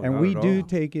 No. And not we at do all.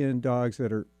 take in dogs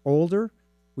that are older.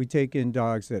 We take in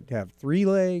dogs that have 3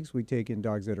 legs. We take in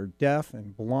dogs that are deaf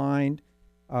and blind.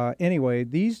 Anyway,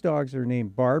 these dogs are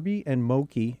named Barbie and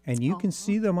Moki, and you can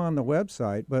see them on the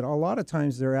website, but a lot of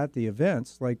times they're at the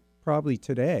events, like probably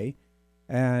today.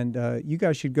 And you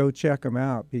guys should go check them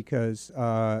out because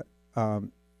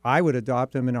I would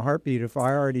adopt them in a heartbeat if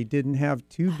I already didn't have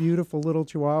 2 beautiful little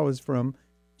Chihuahuas from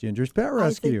Ginger's Pet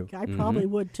Rescue. I think I probably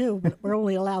would too, but we're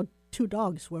only allowed 2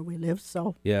 dogs where we live,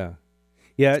 so. Yeah.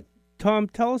 Yeah. Tom,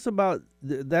 tell us about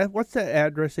that. What's that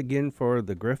address again for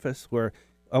the Griffiths? Where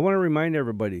I want to remind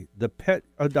everybody the pet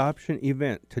adoption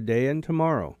event today and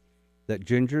tomorrow that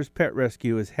Ginger's Pet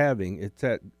Rescue is having. It's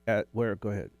at where? Go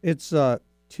ahead. It's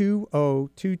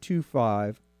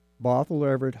 20225 Bothell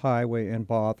Everett Highway in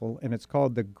Bothell, and it's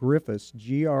called the Griffiths,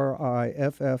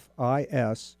 Griffis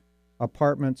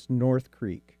Apartments, North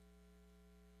Creek.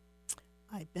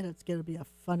 I bet it's going to be a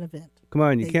fun event. Come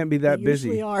on, you can't be that they busy.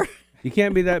 Usually are. You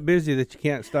can't be that busy that you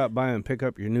can't stop by and pick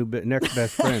up your next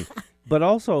best friend. But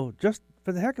also, just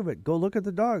for the heck of it, go look at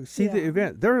the dogs. See the Yeah.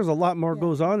 event. There is a lot more Yeah.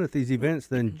 goes on at these events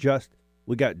than just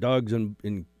we got dogs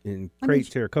in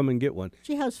crates here. Come and get one.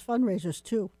 She has fundraisers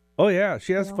too. Oh yeah,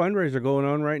 she has You a know? fundraiser going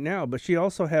on right now. But she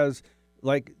also has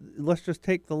let's just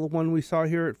take the one we saw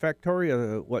here at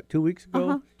Factoria. 2 weeks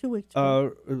ago? 2 weeks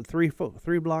ago.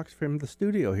 3 blocks from the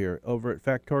studio here over at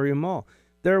Factoria Mall.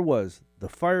 There was the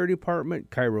fire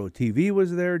department. Cairo TV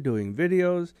was there doing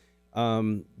videos.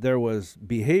 There was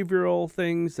behavioral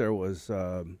things. There was,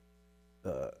 I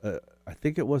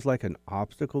think it was like an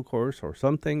obstacle course or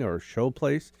something, or a show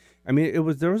place. I mean,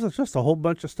 there was just a whole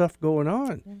bunch of stuff going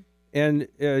on, and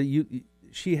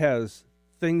she has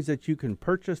things that you can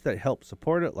purchase that help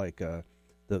support it, like the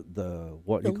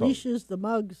what The you call leashes, the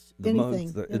mugs, the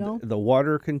anything, mugs, you know. the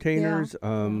water containers,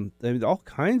 I mean, all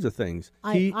kinds of things.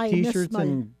 I miss T-shirts my,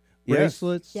 and Yes.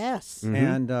 bracelets. yes.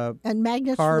 And And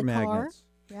magnets car for the magnets.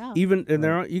 car. Yeah. Even and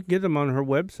you can get them on her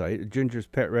website at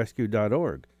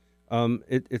gingerspetrescue.org.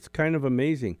 It's kind of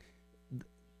amazing.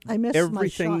 I miss my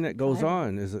Everything shot that goes driver.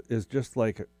 on is just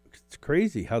like, it's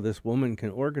crazy how this woman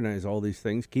can organize all these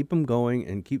things, keep them going,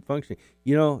 and keep functioning.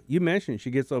 You know, you mentioned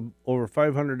she gets over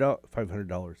 $500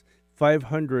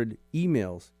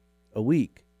 emails a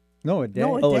week. No, a day.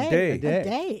 No, a Oh, a day. day. A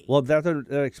day. Well, that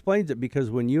explains it, because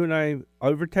when you and I,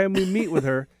 every time we meet with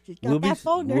her, She's got that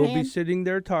phone in her we'll be hand. sitting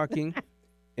there talking,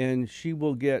 and she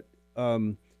will get,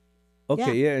 and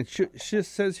she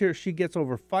says here she gets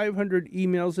over 500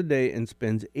 emails a day and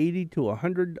spends 80 to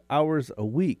 100 hours a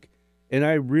week. And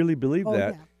I really believe Oh,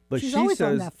 that. yeah. But She's she always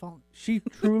on says that phone. she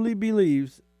truly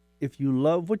believes if you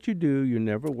love what you do, you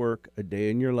never work a day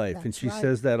in your life. And That's she right.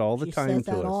 says that all the She time says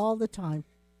to that us. all the time.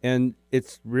 And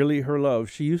it's really her love.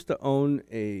 She used to own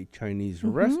a Chinese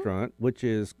Mm-hmm. restaurant, which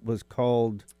was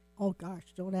called. Oh gosh,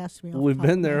 don't ask me. off We've the top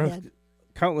been of my there head.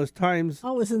 countless times.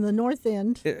 Oh, it was in the North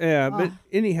End. Yeah, but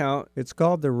anyhow, It's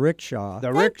called the Rickshaw. the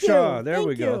Thank rickshaw. you. There Thank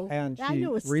we go. you. And I she knew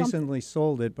it was something. recently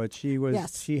sold it, but she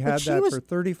Yes, she but had she that was- for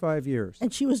 35 years.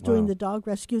 And she was doing Wow. the dog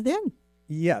rescue then.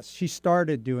 Yes, she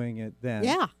started doing it then.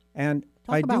 Yeah. And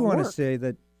Talk I do about want to work. say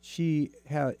that she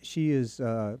is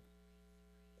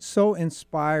so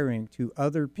inspiring to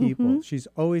other people. Mm-hmm. She's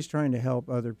always trying to help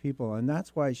other people, and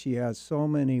that's why she has so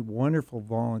many wonderful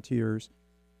volunteers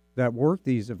that work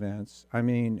these events. I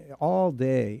mean, all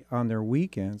day on their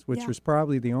weekends, which Yeah. is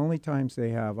probably the only times they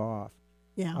have off.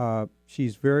 Yeah.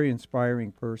 She's a very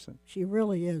inspiring person. She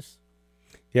really is.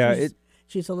 Yeah,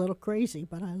 She's a little crazy,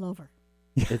 but I love her.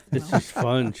 it's just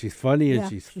fun. She's funny and Yeah,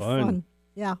 she's fun.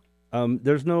 Yeah.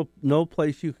 There's no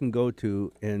place you can go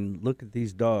to and look at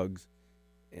these dogs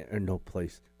or no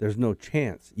place. There's no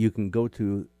chance you can go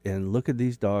to and look at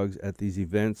these dogs at these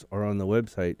events or on the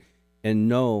website and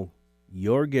know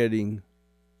you're getting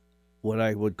what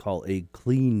I would call a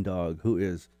clean dog who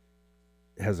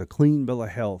has a clean bill of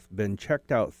health, been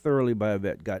checked out thoroughly by a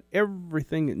vet, got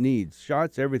everything it needs,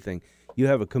 shots, everything. You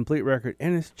have a complete record,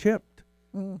 and it's chipped.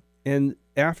 And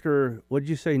after, what'd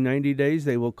you say, 90 days,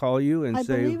 they will call you and I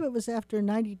say... believe it was after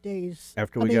 90 days.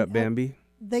 After we got Bambi?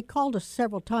 They called us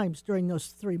several times during those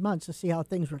 3 months to see how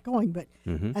things were going, but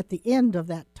at the end of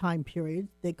that time period,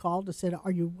 they called and said,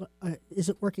 is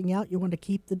it working out? You want to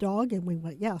keep the dog? And we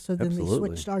went, yeah. So then Absolutely. they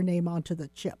switched our name onto the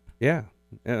chip. Yeah.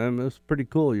 And it's pretty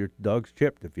cool. Your dog's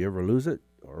chipped. If you ever lose it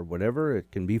or whatever,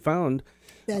 it can be found.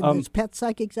 And there's pet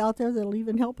psychics out there that'll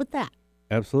even help with that.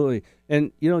 Absolutely.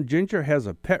 And, Ginger has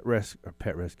a pet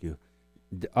rescue.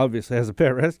 Obviously has a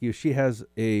pet rescue. She has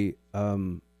a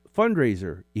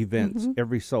fundraiser events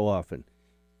every so often.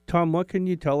 Tom, what can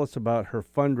you tell us about her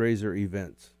fundraiser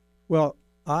events? Well,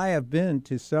 I have been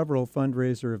to several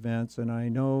fundraiser events, and I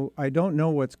don't know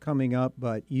what's coming up,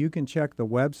 but you can check the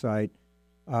website,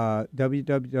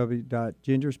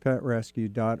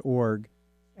 www.gingerspetrescue.org,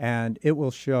 and it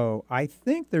will show. I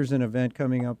think there's an event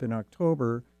coming up in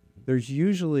October. There's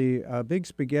usually a big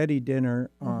spaghetti dinner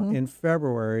in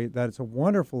February. That's a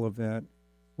wonderful event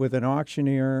with an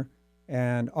auctioneer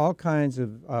and all kinds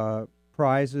of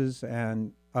prizes,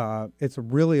 and it's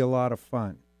really a lot of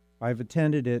fun. I've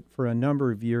attended it for a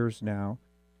number of years now,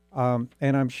 and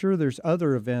I'm sure there's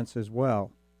other events as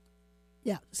well.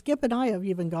 Yeah, Skip and I have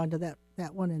even gone to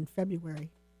that one in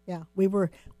February. Yeah, we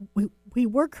work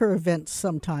her events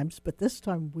sometimes, but this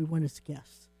time we went as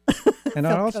guests. And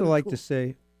I'd also like cool. to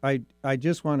say, I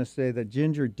just want to say that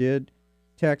Ginger did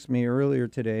text me earlier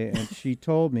today, and she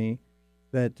told me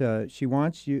that she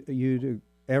wants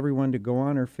everyone to go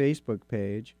on her Facebook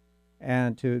page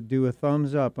and to do a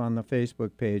thumbs up on the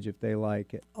Facebook page if they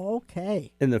like it.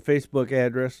 Okay. And the Facebook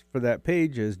address for that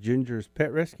page is Ginger's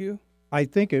Pet Rescue? I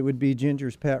think it would be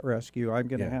Ginger's Pet Rescue. I'm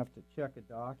going to Yeah. have to check a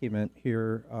document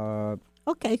here.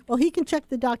 Okay, well, he can check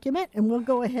the document, and we'll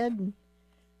go ahead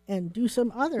and do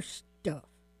some other stuff.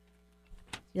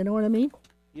 You know what I mean?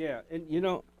 Yeah, and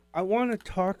I want to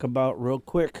talk about real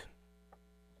quick.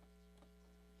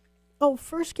 Oh,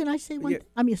 first, can I say one Yeah. thing?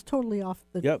 I mean, it's totally off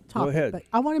the Yep, go topic. ahead. But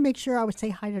I want to make sure I would say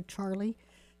hi to Charlie,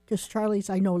 because Charlie's,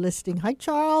 I know, listening. Hi,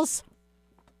 Charles.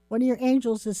 One of your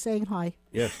angels is saying hi.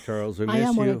 Yes, Charles, we I miss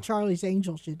am one you. of Charlie's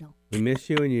angels, you know. We miss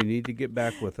you, and you need to get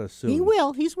back with us soon. He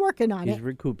will. He's working on He's it.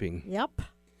 recouping. Yep.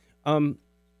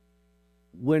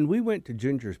 When we went to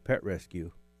Ginger's Pet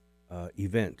Rescue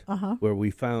event, where we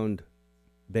found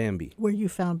Bambi, Where you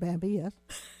found Bambi, yes.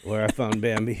 where I found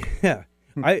Bambi, yeah.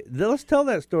 Let's tell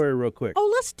that story real quick.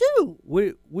 Oh, let's do.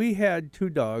 We had two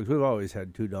dogs. We've always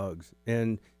had two dogs,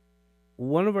 and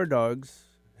one of our dogs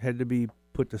had to be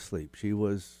put to sleep. She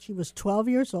was 12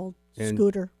 years old, And-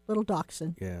 Scooter, little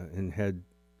dachshund. yeah, and had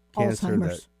cancer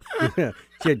Alzheimer's. that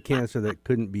she had cancer that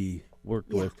couldn't be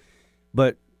worked with.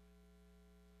 But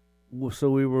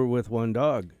so we were with one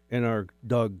dog, and our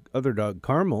other dog,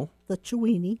 Carmel, The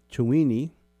Chewini.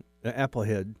 Chewini, the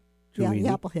applehead Yeah, Chewini, the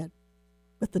applehead.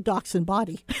 With the dachshund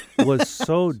body. was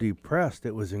so depressed.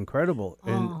 It was incredible.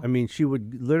 And Oh. I mean, she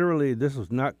would literally, this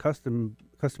was not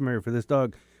customary for this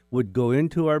dog, would go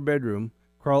into our bedroom,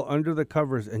 crawl under the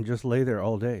covers, and just lay there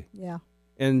all day. Yeah.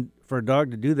 And for a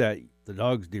dog to do that, the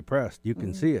dog's depressed. You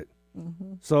can see it.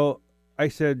 Mm-hmm. So I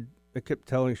kept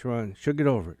telling Sharon, she'll get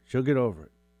over it. She'll get over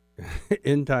it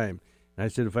in time. And I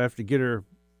said, if I have to get her,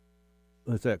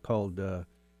 what's that called?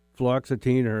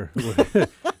 Fluoxetine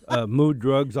or mood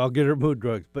drugs, I'll get her mood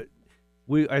drugs. But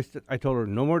I told her,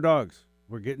 no more dogs.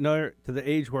 We're getting there to the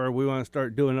age where we want to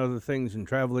start doing other things and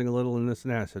traveling a little and this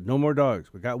and that. I said, no more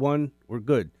dogs. We got one. We're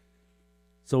good.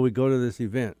 So we go to this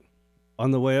event.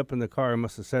 On the way up in the car, I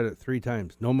must have said it 3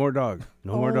 times. No more dogs.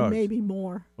 No more dogs. Maybe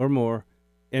more. Or more.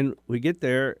 And we get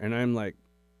there, and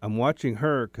I'm watching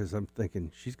her because I'm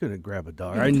thinking, she's going to grab a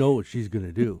dog. I know what she's going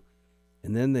to do.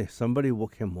 And then somebody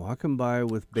came walking by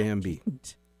with Bambi.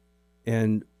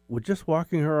 And we're just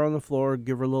walking her on the floor,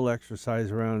 give her a little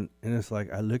exercise around. And it's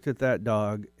like, I looked at that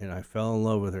dog, and I fell in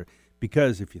love with her.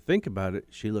 Because if you think about it,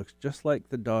 she looks just like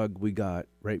the dog we got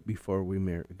right before we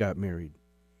got married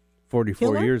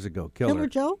 44 Killer? years ago. Killer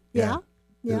Joe? Yeah.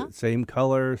 Yeah. Same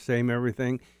color, same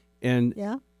everything. And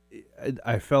Yeah.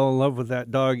 I fell in love with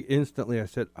that dog instantly. I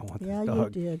said, I want Yeah, this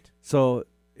dog. you did. So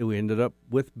we ended up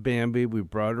with Bambi. We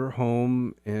brought her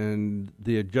home, and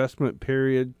the adjustment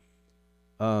period,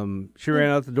 she ran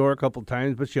out the door a couple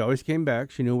times, but she always came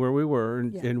back. She knew where we were,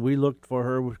 and we looked for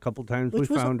her a couple times. Which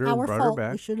we was found her our and brought fault. her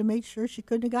back. We should have made sure she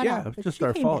couldn't have got Yeah, out. it was but just she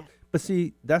our came fault. back. But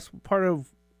see, that's part of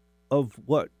of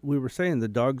what we were saying. The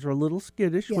dogs are a little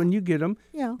skittish when you get them.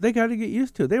 Yeah. They got to get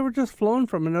used to it. They were just flown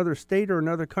from another state or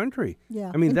another country. Yeah.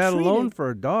 I mean, And that alone treated. for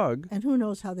a dog. And who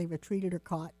knows how they were treated or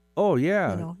caught. Oh,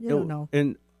 yeah. You don't know.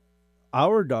 And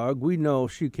our dog, we know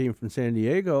she came from San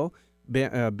Diego,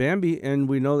 Bambi, and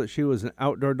we know that she was an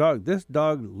outdoor dog. This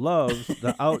dog loves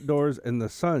the outdoors and the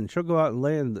sun. She'll go out and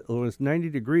lay when it's 90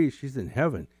 degrees, she's in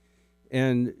heaven.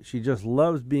 And she just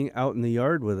loves being out in the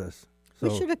yard with us. So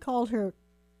We should have called her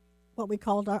what we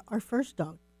called our first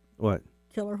dog, what?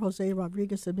 Killer Jose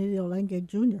Rodriguez Emilio Lengue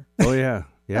Jr. Oh, yeah.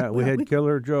 Yeah, we had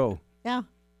Killer Joe, Yeah.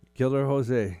 Killer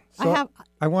Jose. So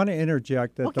I want to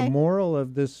interject that Okay. the moral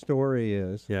of this story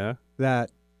is Yeah.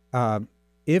 that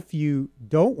if you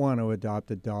don't want to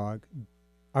adopt a dog,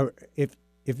 or if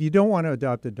you don't want to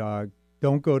adopt a dog,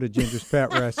 don't go to Ginger's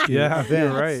Pet Rescue Yeah,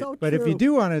 event. you're right. So But if you true.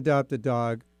 do want to adopt a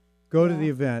dog, go to Yeah. the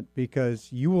event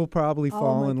because you will probably Oh,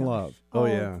 fall my in gosh. love. Oh,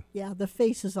 yeah. Yeah, the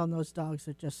faces on those dogs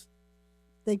are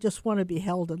they just want to be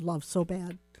held and loved so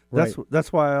bad.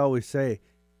 That's why I always say,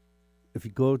 if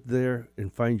you go there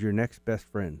and find your next best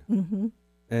friend, Mm-hmm.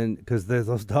 and because there's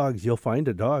those dogs, you'll find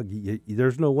a dog.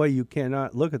 There's no way you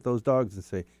cannot look at those dogs and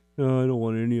say, "No, I don't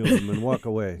want any of them," and walk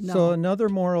away. No. So another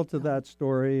moral to that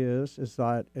story is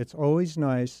that it's always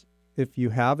nice if you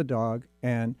have a dog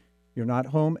and you're not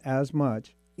home as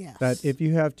much, Yes. that if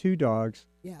you have two dogs,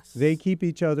 yes. they keep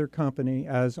each other company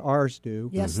as ours do.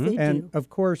 Yes, Mhm. they And do. of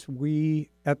course, we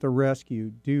at the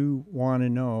rescue do want to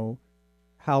know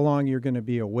how long you're going to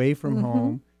be away from Mhm.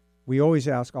 home. We always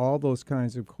ask all those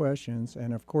kinds of questions.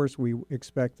 And of course, we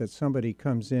expect that somebody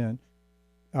comes in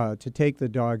to take the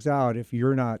dogs out if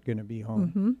you're not going to be home.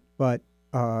 Mm-hmm. But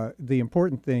the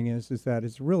important thing is that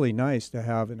it's really nice to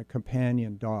have a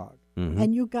companion dog. Mhm.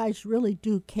 And you guys really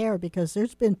do care because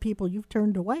there's been people you've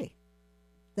turned away.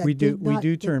 That We do- did we not-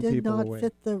 do that turn did people not away.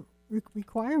 fit the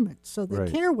requirements. So they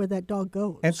Right. care where that dog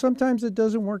goes. And sometimes it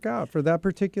doesn't work out for that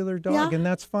particular dog, Yeah. and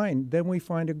that's fine. Then we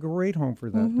find a great home for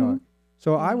that Mhm. dog.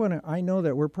 So Yeah. I know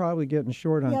that we're probably getting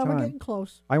short on yeah, time. we're getting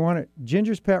close. I want to,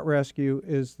 Ginger's Pet Rescue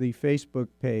is the Facebook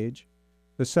page.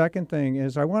 The second thing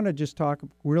is I want to just talk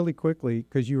really quickly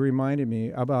because you reminded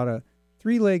me about a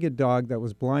three-legged dog that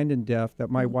was blind and deaf that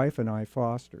my wife and I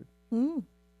fostered. Mm.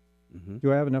 Mhm.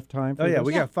 Do I have enough time for Oh yeah, this?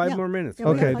 we Yeah, got 5 yeah. more minutes. Yeah,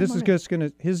 we got Okay, 5 this more is just going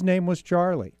to, his name was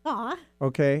Charlie. Aw.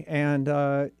 Okay,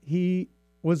 and he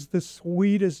was the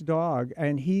sweetest dog,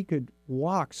 and he could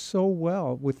walk so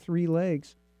well with 3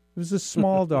 legs. It was a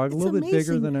small dog, a It's little bit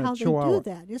bigger amazing than a how Chihuahua. they do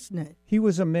that, isn't it? He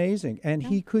was amazing, and Yeah.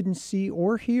 he couldn't see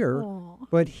or hear, Aw.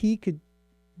 but he could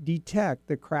detect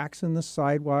the cracks in the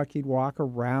sidewalk. He'd walk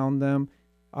around them.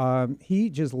 He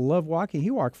just loved walking.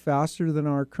 He walked faster than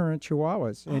our current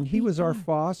Chihuahuas, and he was our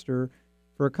foster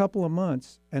for a couple of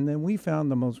months, and then we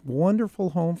found the most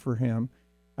wonderful home for him.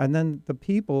 And then the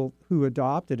people who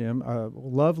adopted him, a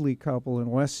lovely couple in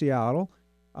West Seattle,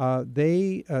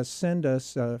 they send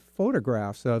us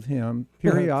photographs of him That's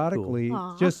cool. periodically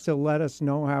Aw. just to let us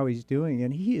know how he's doing.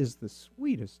 And he is the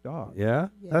sweetest dog. Yeah,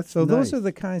 Yeah. that's So those nice. are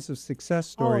the kinds of success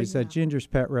stories yeah. that Ginger's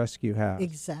Pet Rescue has.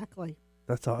 Exactly.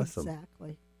 That's awesome.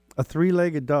 Exactly. A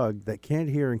 3-legged dog that can't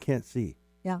hear and can't see,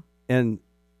 Yeah. and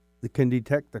that can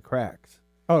detect the cracks.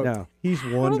 Oh, Now- he's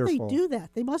How wonderful. do they do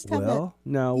that? They must have Well,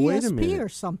 now that wait a ESP minute. or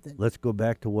something. Let's go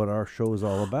back to what our show is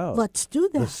all about. Let's do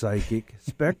The that. psychic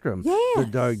spectrum. The Yes.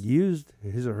 dog used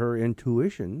his or her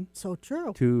intuition So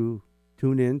true. to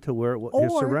tune in to where his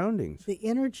Or surroundings. The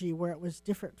energy where it was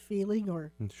different feeling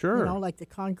or, Sure. you know, like the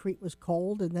concrete was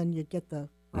cold and then you get the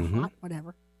or Mhm. hot,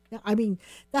 whatever. Yeah, I mean,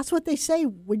 that's what they say.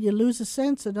 When you lose a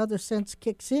sense, another sense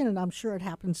kicks in, and I'm sure it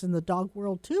happens in the dog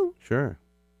world too. Sure.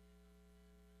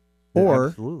 Yeah, Or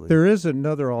absolutely. there is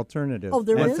another alternative. Oh,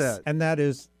 there What's is? that? And that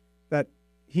is that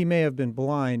he may have been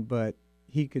blind, but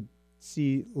he could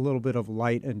see a little bit of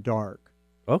light and dark.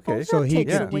 Okay. Oh, So That he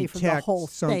takes could it away from the detect whole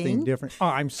something thing. different. Oh,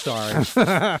 I'm sorry.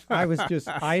 I was just,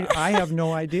 I have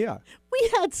no idea. We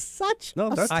had such No,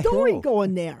 a that's story cool.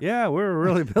 going there. Yeah, we were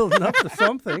really building up to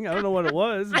something. I don't know what it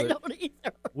was, I but don't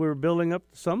either. we were building up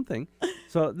to something.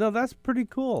 So, no, that's pretty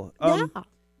cool. Yeah.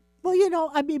 Well, you know,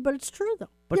 I mean, but it's true though.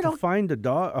 But you to know, find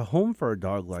a home for a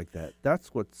dog like that, that's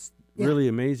what's Yeah. really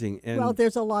amazing. And well,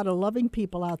 there's a lot of loving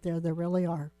people out there. There really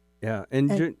are. yeah,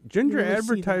 and and Ginger you really see that.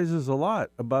 advertises a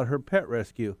lot about her pet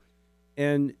rescue,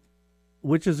 and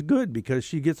which is good because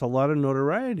she gets a lot of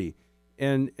notoriety,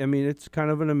 and I mean it's kind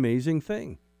of an amazing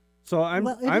thing. So I'm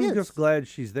Well, it I'm just is. glad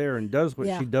she's there and does what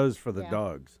Yeah. she does for the Yeah.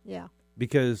 dogs Yeah.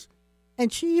 because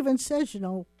And she even says, you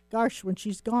know, gosh, when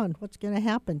she's gone, what's going to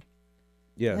happen?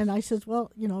 yes, And I says,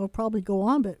 well, you know, it'll probably go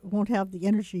on, but it won't have the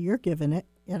energy you're giving it.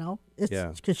 You know, it's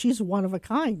Yeah. because she's one of a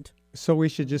kind. So we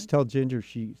should just tell Ginger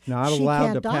she's not She allowed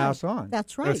can't to die. pass on.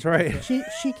 That's right. That's right.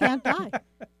 She can't die.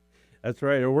 That's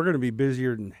right. Or we're going to be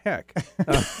busier than heck.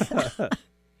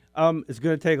 It's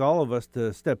going to take all of us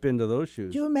to step into those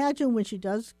shoes. Do you imagine when she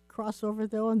does cross over,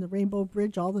 though, on the Rainbow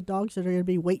Bridge, all the dogs that are going to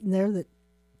be waiting there that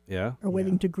Yeah. are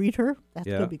waiting to greet her? That's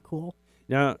Yeah. going to be cool.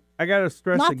 Now, I got to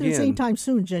stress Not that it's again. anytime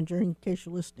soon, Ginger, in case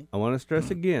you're listening. I want to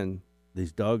stress again,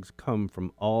 these dogs come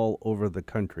from all over the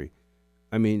country.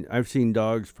 I mean, I've seen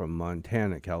dogs from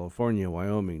Montana, California,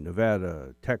 Wyoming,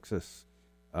 Nevada, Texas.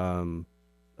 I'm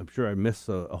sure I missed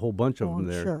a whole bunch of Oh, them I'm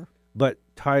there. sure. But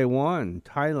Taiwan,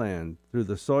 Thailand, through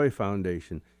the Soy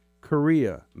Foundation,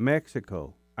 Korea,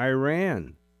 Mexico,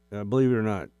 Iran, believe it or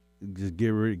not, just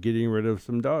getting rid of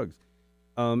some dogs.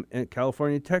 And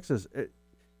California, Texas,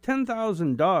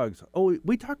 10,000 dogs. Oh,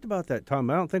 we talked about that, Tom.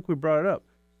 I don't think we brought it up.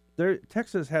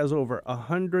 Texas has over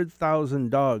 100,000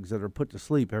 dogs that are put to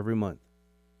sleep every month.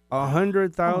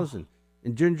 100,000.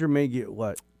 And Ginger may get,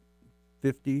 what,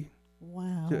 50?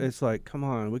 Wow. It's like, come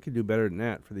on, we could do better than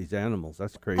that for these animals.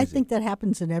 That's crazy. I think that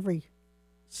happens in every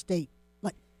state.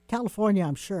 Like California,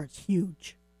 I'm sure it's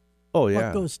huge. oh, yeah.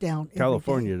 What goes down every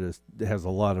California day. just has a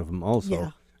lot of them also. Yeah,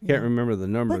 Can't yeah. remember the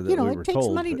number But, that you know, we it were takes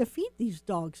told. money but- to feed these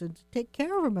dogs and to take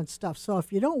care of them and stuff. So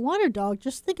if you don't want a dog,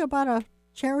 just think about a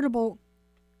charitable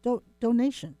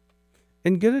donation.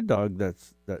 And get a dog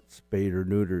that's spayed or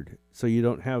neutered so you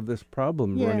don't have this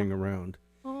problem Yeah. running around.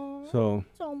 Oh, So,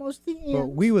 it's almost the end. But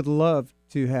we would love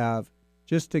to have,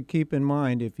 just to keep in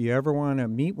mind, if you ever want to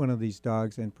meet one of these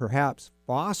dogs and perhaps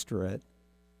foster it,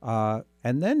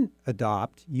 and then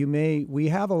adopt, we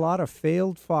have a lot of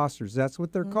failed fosters. That's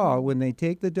what they're called, when they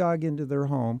take the dog into their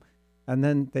home and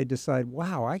then they decide,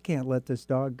 wow, I can't let this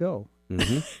dog go.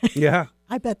 yeah.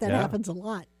 I bet that Yeah. happens a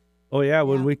lot. Oh, yeah.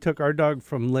 When Yeah. we took our dog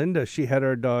from Linda, she had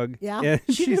our dog. Yeah. And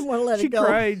She didn't wanna let it she go.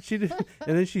 cried. She did,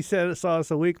 and then she saw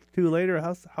us a week or two later.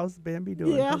 How's Bambi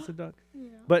doing? Yeah. How's the dog?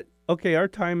 But, okay, our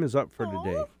time is up for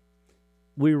today.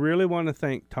 We really want to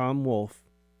thank Tom Wolf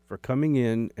for coming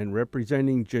in and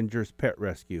representing Ginger's Pet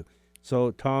Rescue.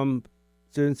 So, Tom,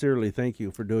 sincerely, thank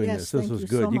you for doing Yes, this. This thank was you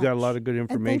good. so You got a much. lot of good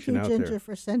information and out thank you, Ginger, there.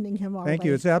 for sending him our Thank way.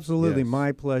 you. It's absolutely Yes.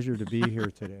 my pleasure to be here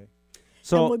today.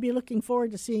 So, and we'll be looking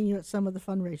forward to seeing you at some of the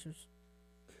fundraisers.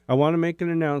 I want to make an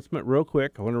announcement real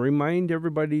quick. I want to remind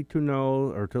everybody to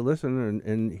know or to listen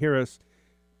and hear us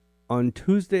on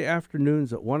Tuesday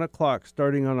afternoons at 1 o'clock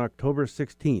starting on October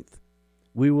 16th.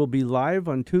 We will be live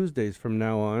on Tuesdays from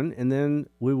now on, and then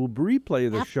we will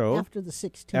replay the show After the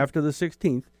 16th. after the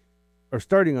 16th, or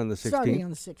starting on the 16th. Starting on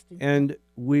the 16th. And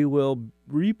we will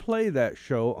replay that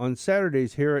show on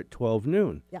Saturdays here at 12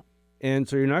 noon. Yep. And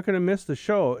so you're not going to miss the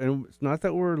show. And it's not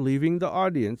that we're leaving the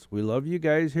audience. We love you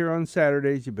guys here on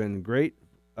Saturdays. You've been a great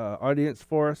audience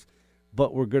for us.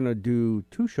 But we're going to do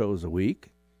 2 shows a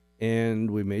week. And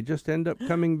we may just end up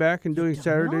coming back and doing don't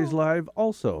Saturdays know. live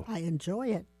also. I enjoy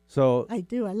it. So I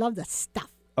do. I love the stuff.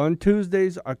 on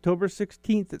Tuesdays, October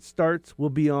 16th, it starts.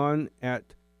 We'll be on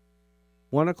at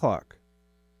 1 o'clock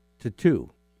to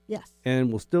 2. Yes.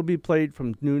 And will still be played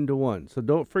from noon to 1. So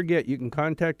don't forget, you can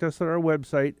contact us at our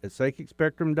website at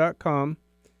psychicspectrum.com.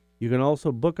 You can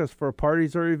also book us for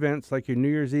parties or events like your New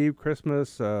Year's Eve,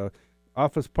 Christmas,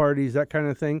 office parties, that kind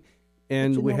of thing.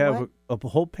 And you we know have a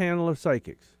whole panel of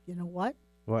psychics. You know what?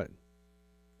 What?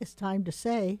 It's time to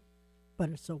say, but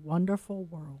it's a wonderful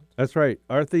world. That's right.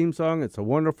 Our theme song, It's a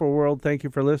Wonderful World. Thank you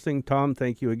for listening. Tom,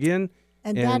 thank you again.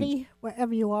 And Daddy,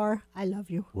 wherever you are, I love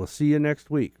you. We'll see you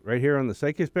next week right here on the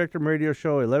Psychic Spectrum Radio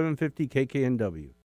Show, 1150 KKNW.